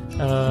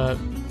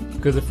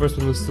 because the first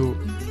one was too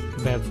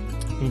bad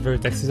in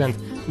Veritex's end.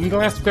 In the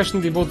last question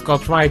they both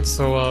got right,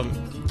 so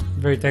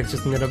Veritex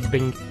just ended up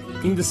being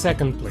in the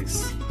second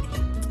place.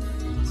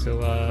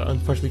 So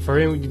unfortunately for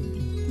him,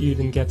 you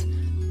didn't get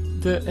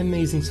the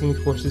amazing Sonic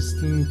Forces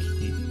Steam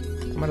Key.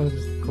 I might have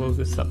to close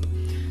this up.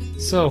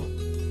 So,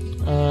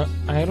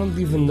 I don't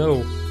even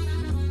know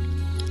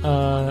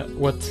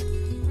what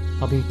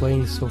I've been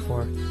playing so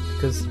far,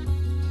 because,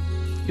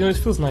 you know, it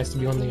feels nice to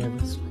be on the air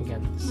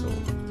again, so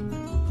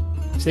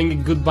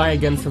saying goodbye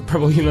again for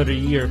probably another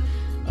year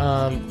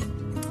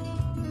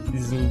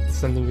isn't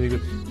something really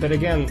good. But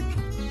again,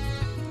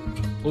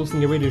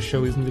 hosting a radio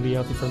show isn't really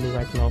healthy for me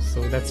right now,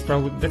 so that's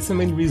the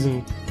main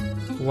reason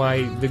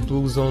why the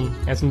Blue Zone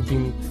hasn't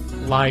been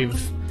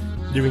live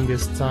during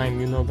this time.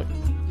 You know, but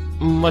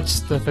much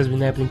stuff has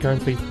been happening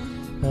currently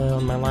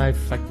on my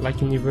life,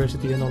 like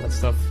university and all that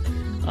stuff.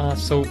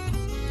 so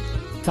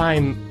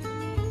time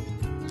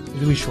is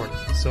really short.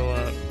 So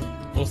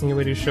hosting a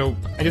radio show,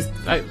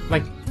 I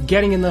like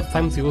getting enough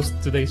time to host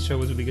today's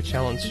show is really a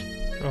challenge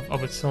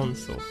of its own.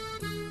 So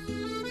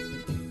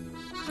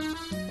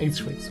it's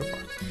great so far.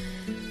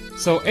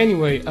 So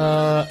anyway,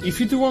 if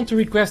you do want to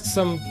request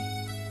some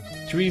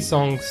 2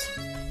 songs,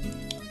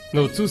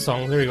 there you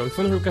go. If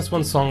you want to request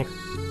 1 song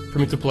for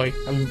me to play,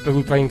 I'll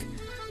be playing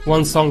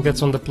 1 song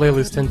that's on the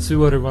playlist and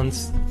 2 other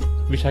ones,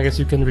 which I guess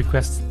you can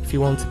request if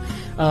you want.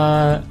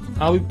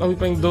 I'll be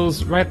playing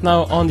those right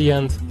now on the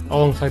end,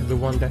 alongside the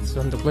one that's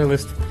on the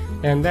playlist,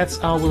 and that's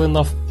how we'll end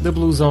off the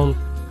Blue Zone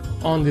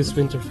on this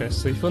WinterFest.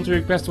 So if you want to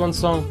request 1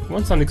 song,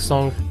 1 Sonic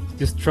song,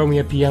 just throw me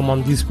a PM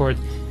on Discord,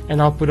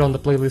 and I'll put it on the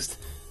playlist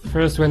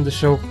first to end the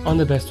show on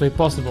the best way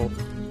possible.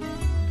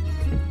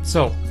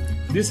 So,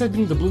 this has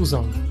been the Blue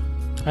Zone.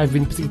 I've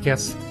been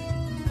PTKickass,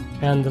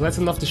 and let's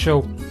end off the show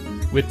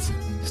with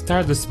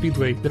Stardust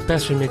Speedway, the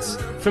Pasture Mix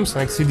from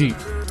Sonic CD.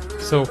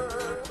 So,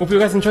 hope you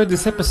guys enjoyed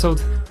this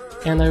episode,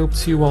 and I hope to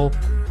see you all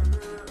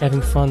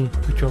having fun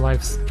with your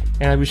lives,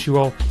 and I wish you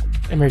all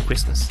a Merry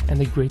Christmas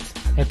and a great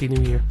Happy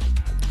New Year.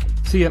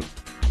 See ya!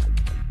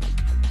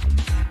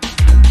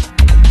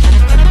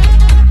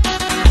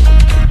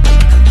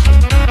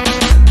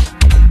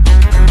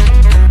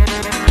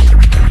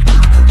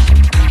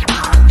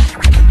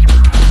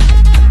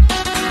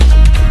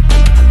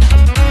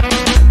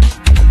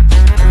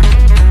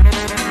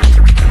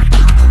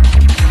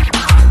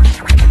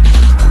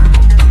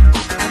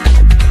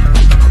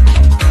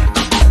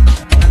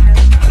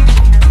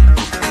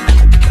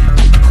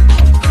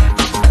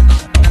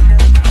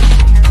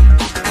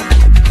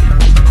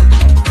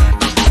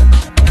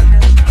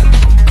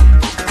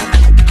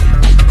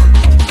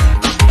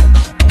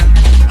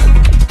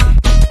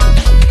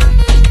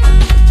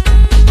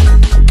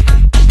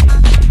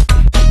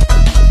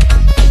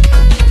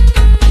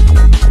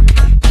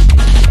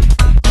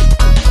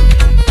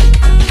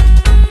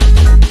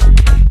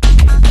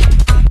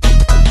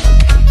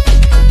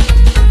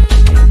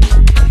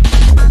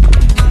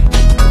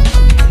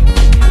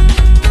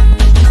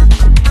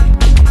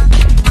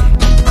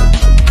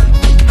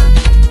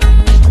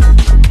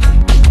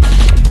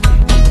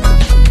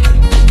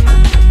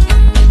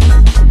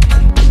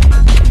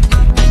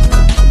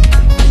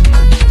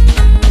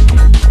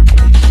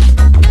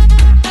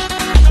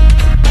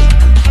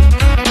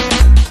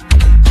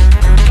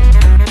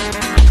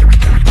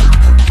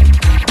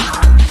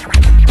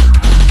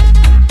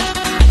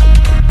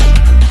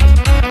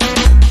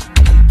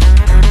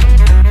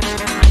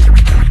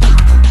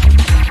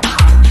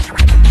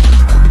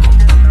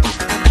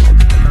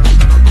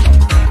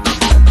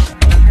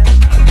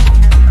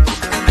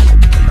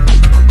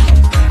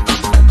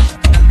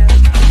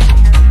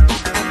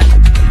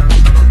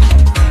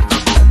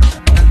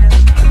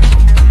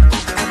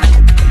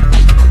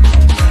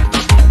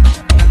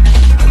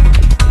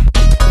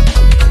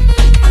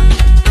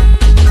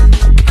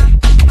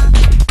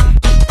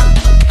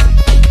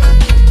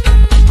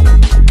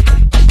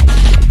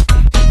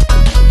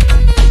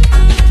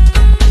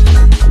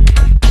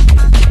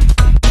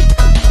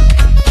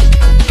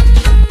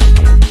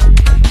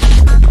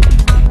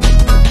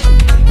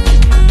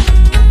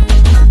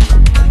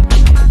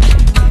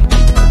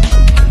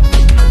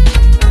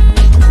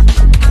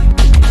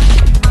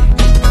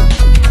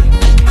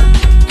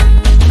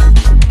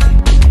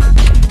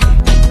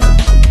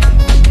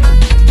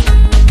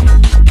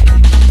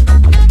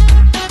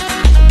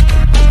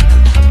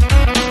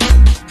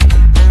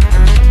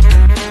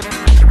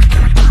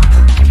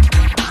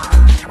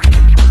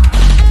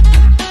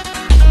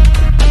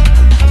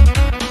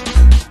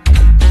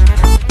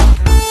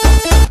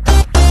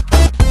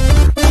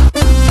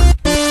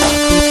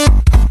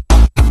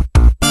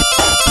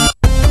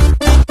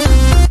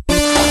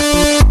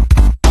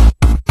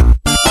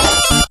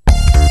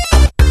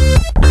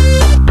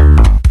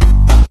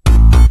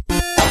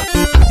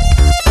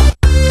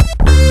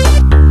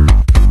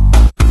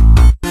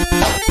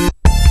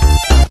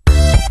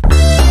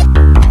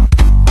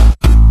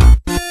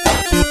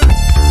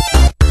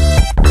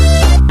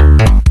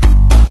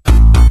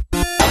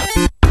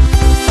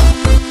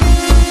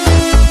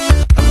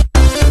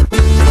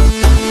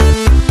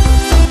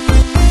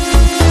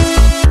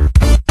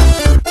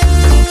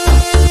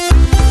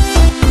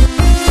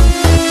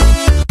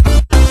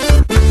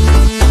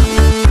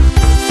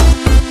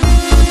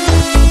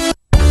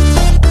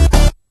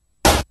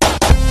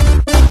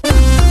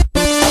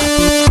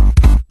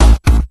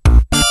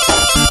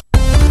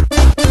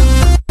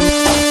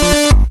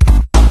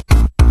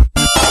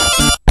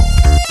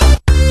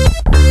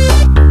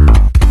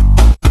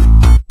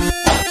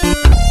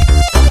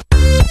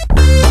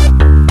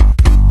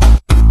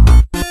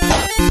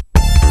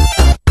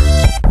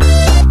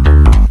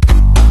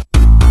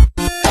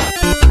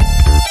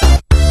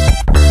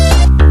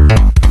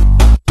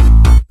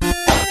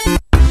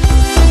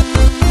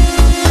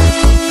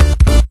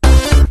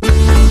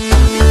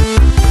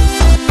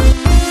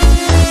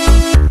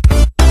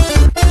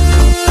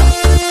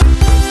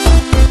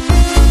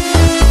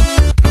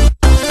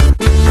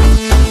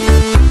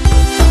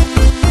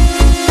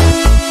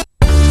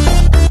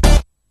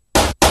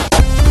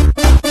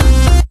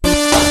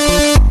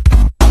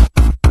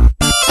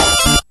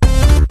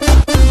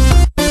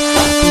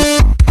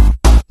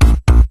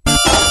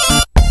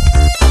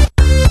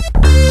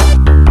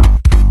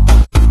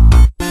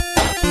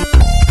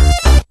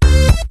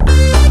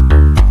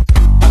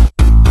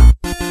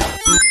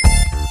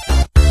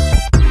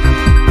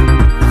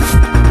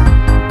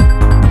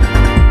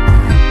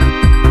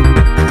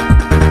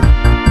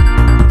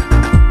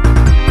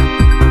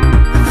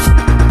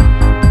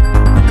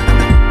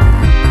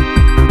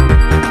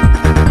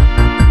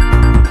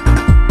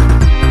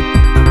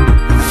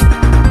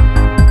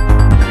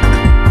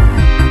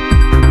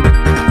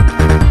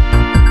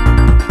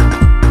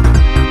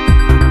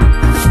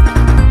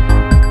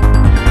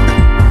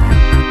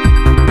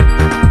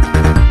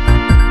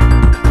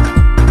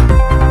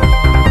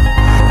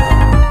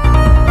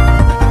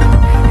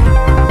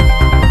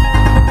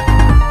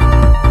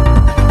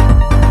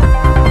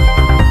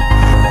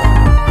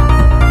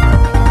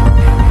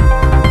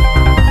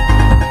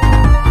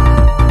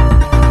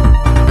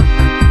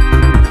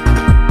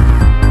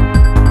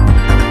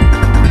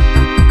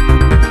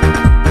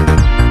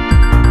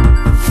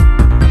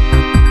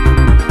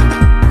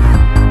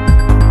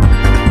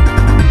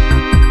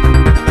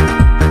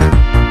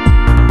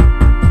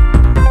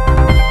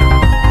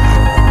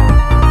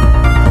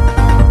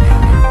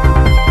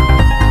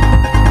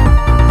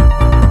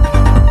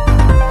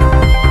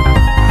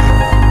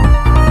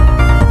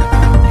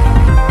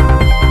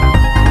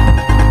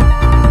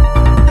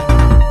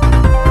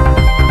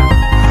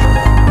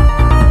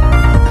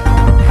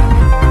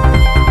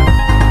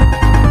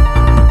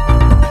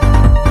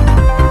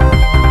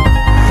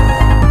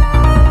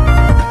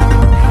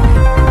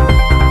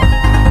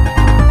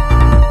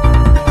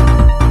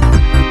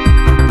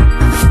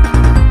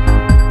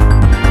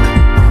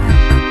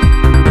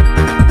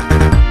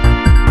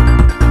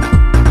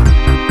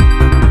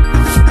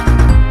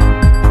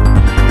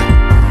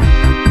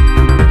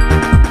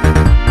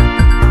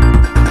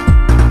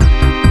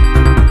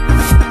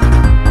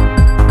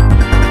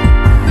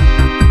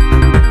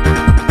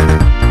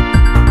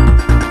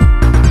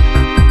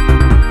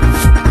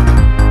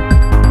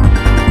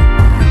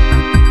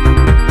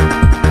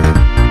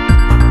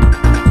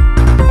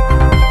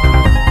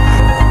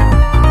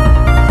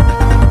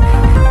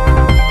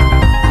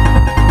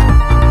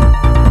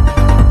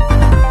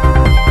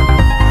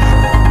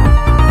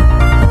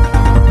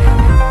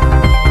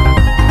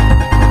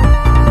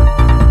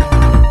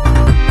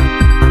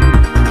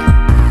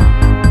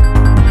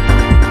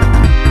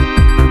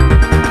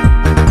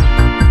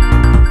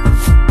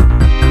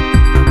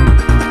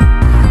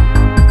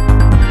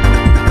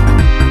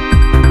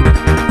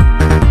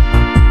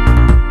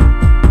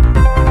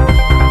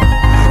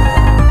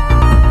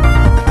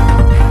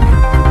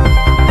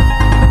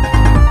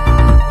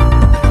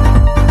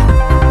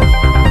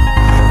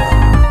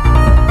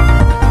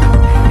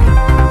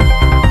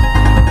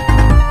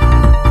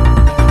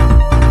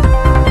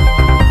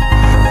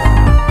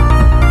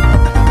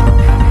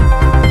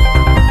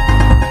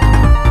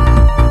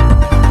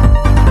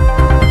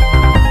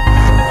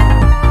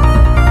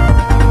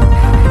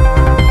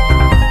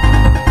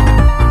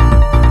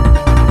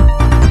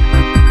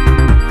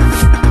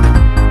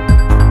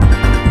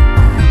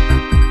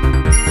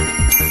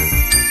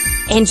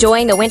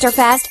 Enjoying the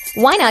WinterFest?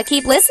 Why not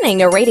keep listening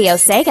to Radio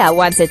Sega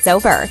once it's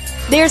over?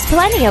 There's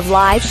plenty of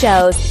live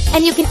shows,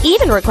 and you can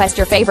even request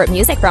your favorite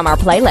music from our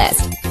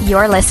playlist.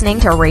 You're listening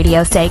to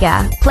Radio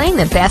Sega, playing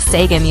the best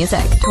Sega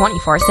music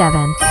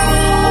 24/7.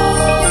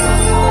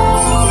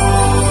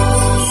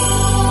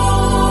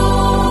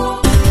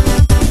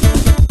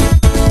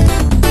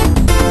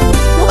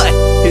 What?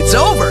 It's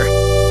over?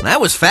 That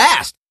was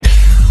fast.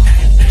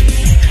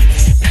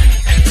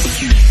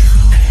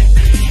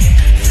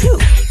 Phew.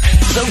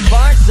 So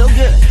far, so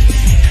good.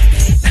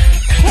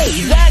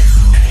 Hey, that's...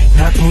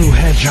 That blue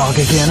hedgehog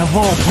again, of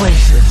all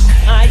places.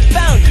 I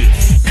found you.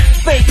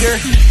 Faker.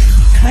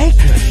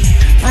 Faker?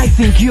 I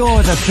think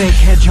you're the fake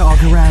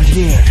hedgehog around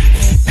here.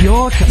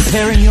 You're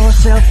comparing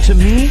yourself to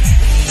me?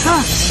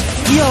 Huh?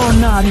 You're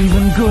not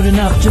even good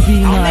enough to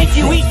be I'll my make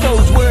you fake. eat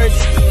those words.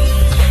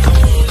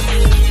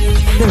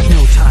 There's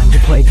no time to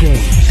play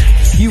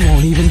games. You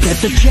won't even get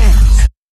the chance.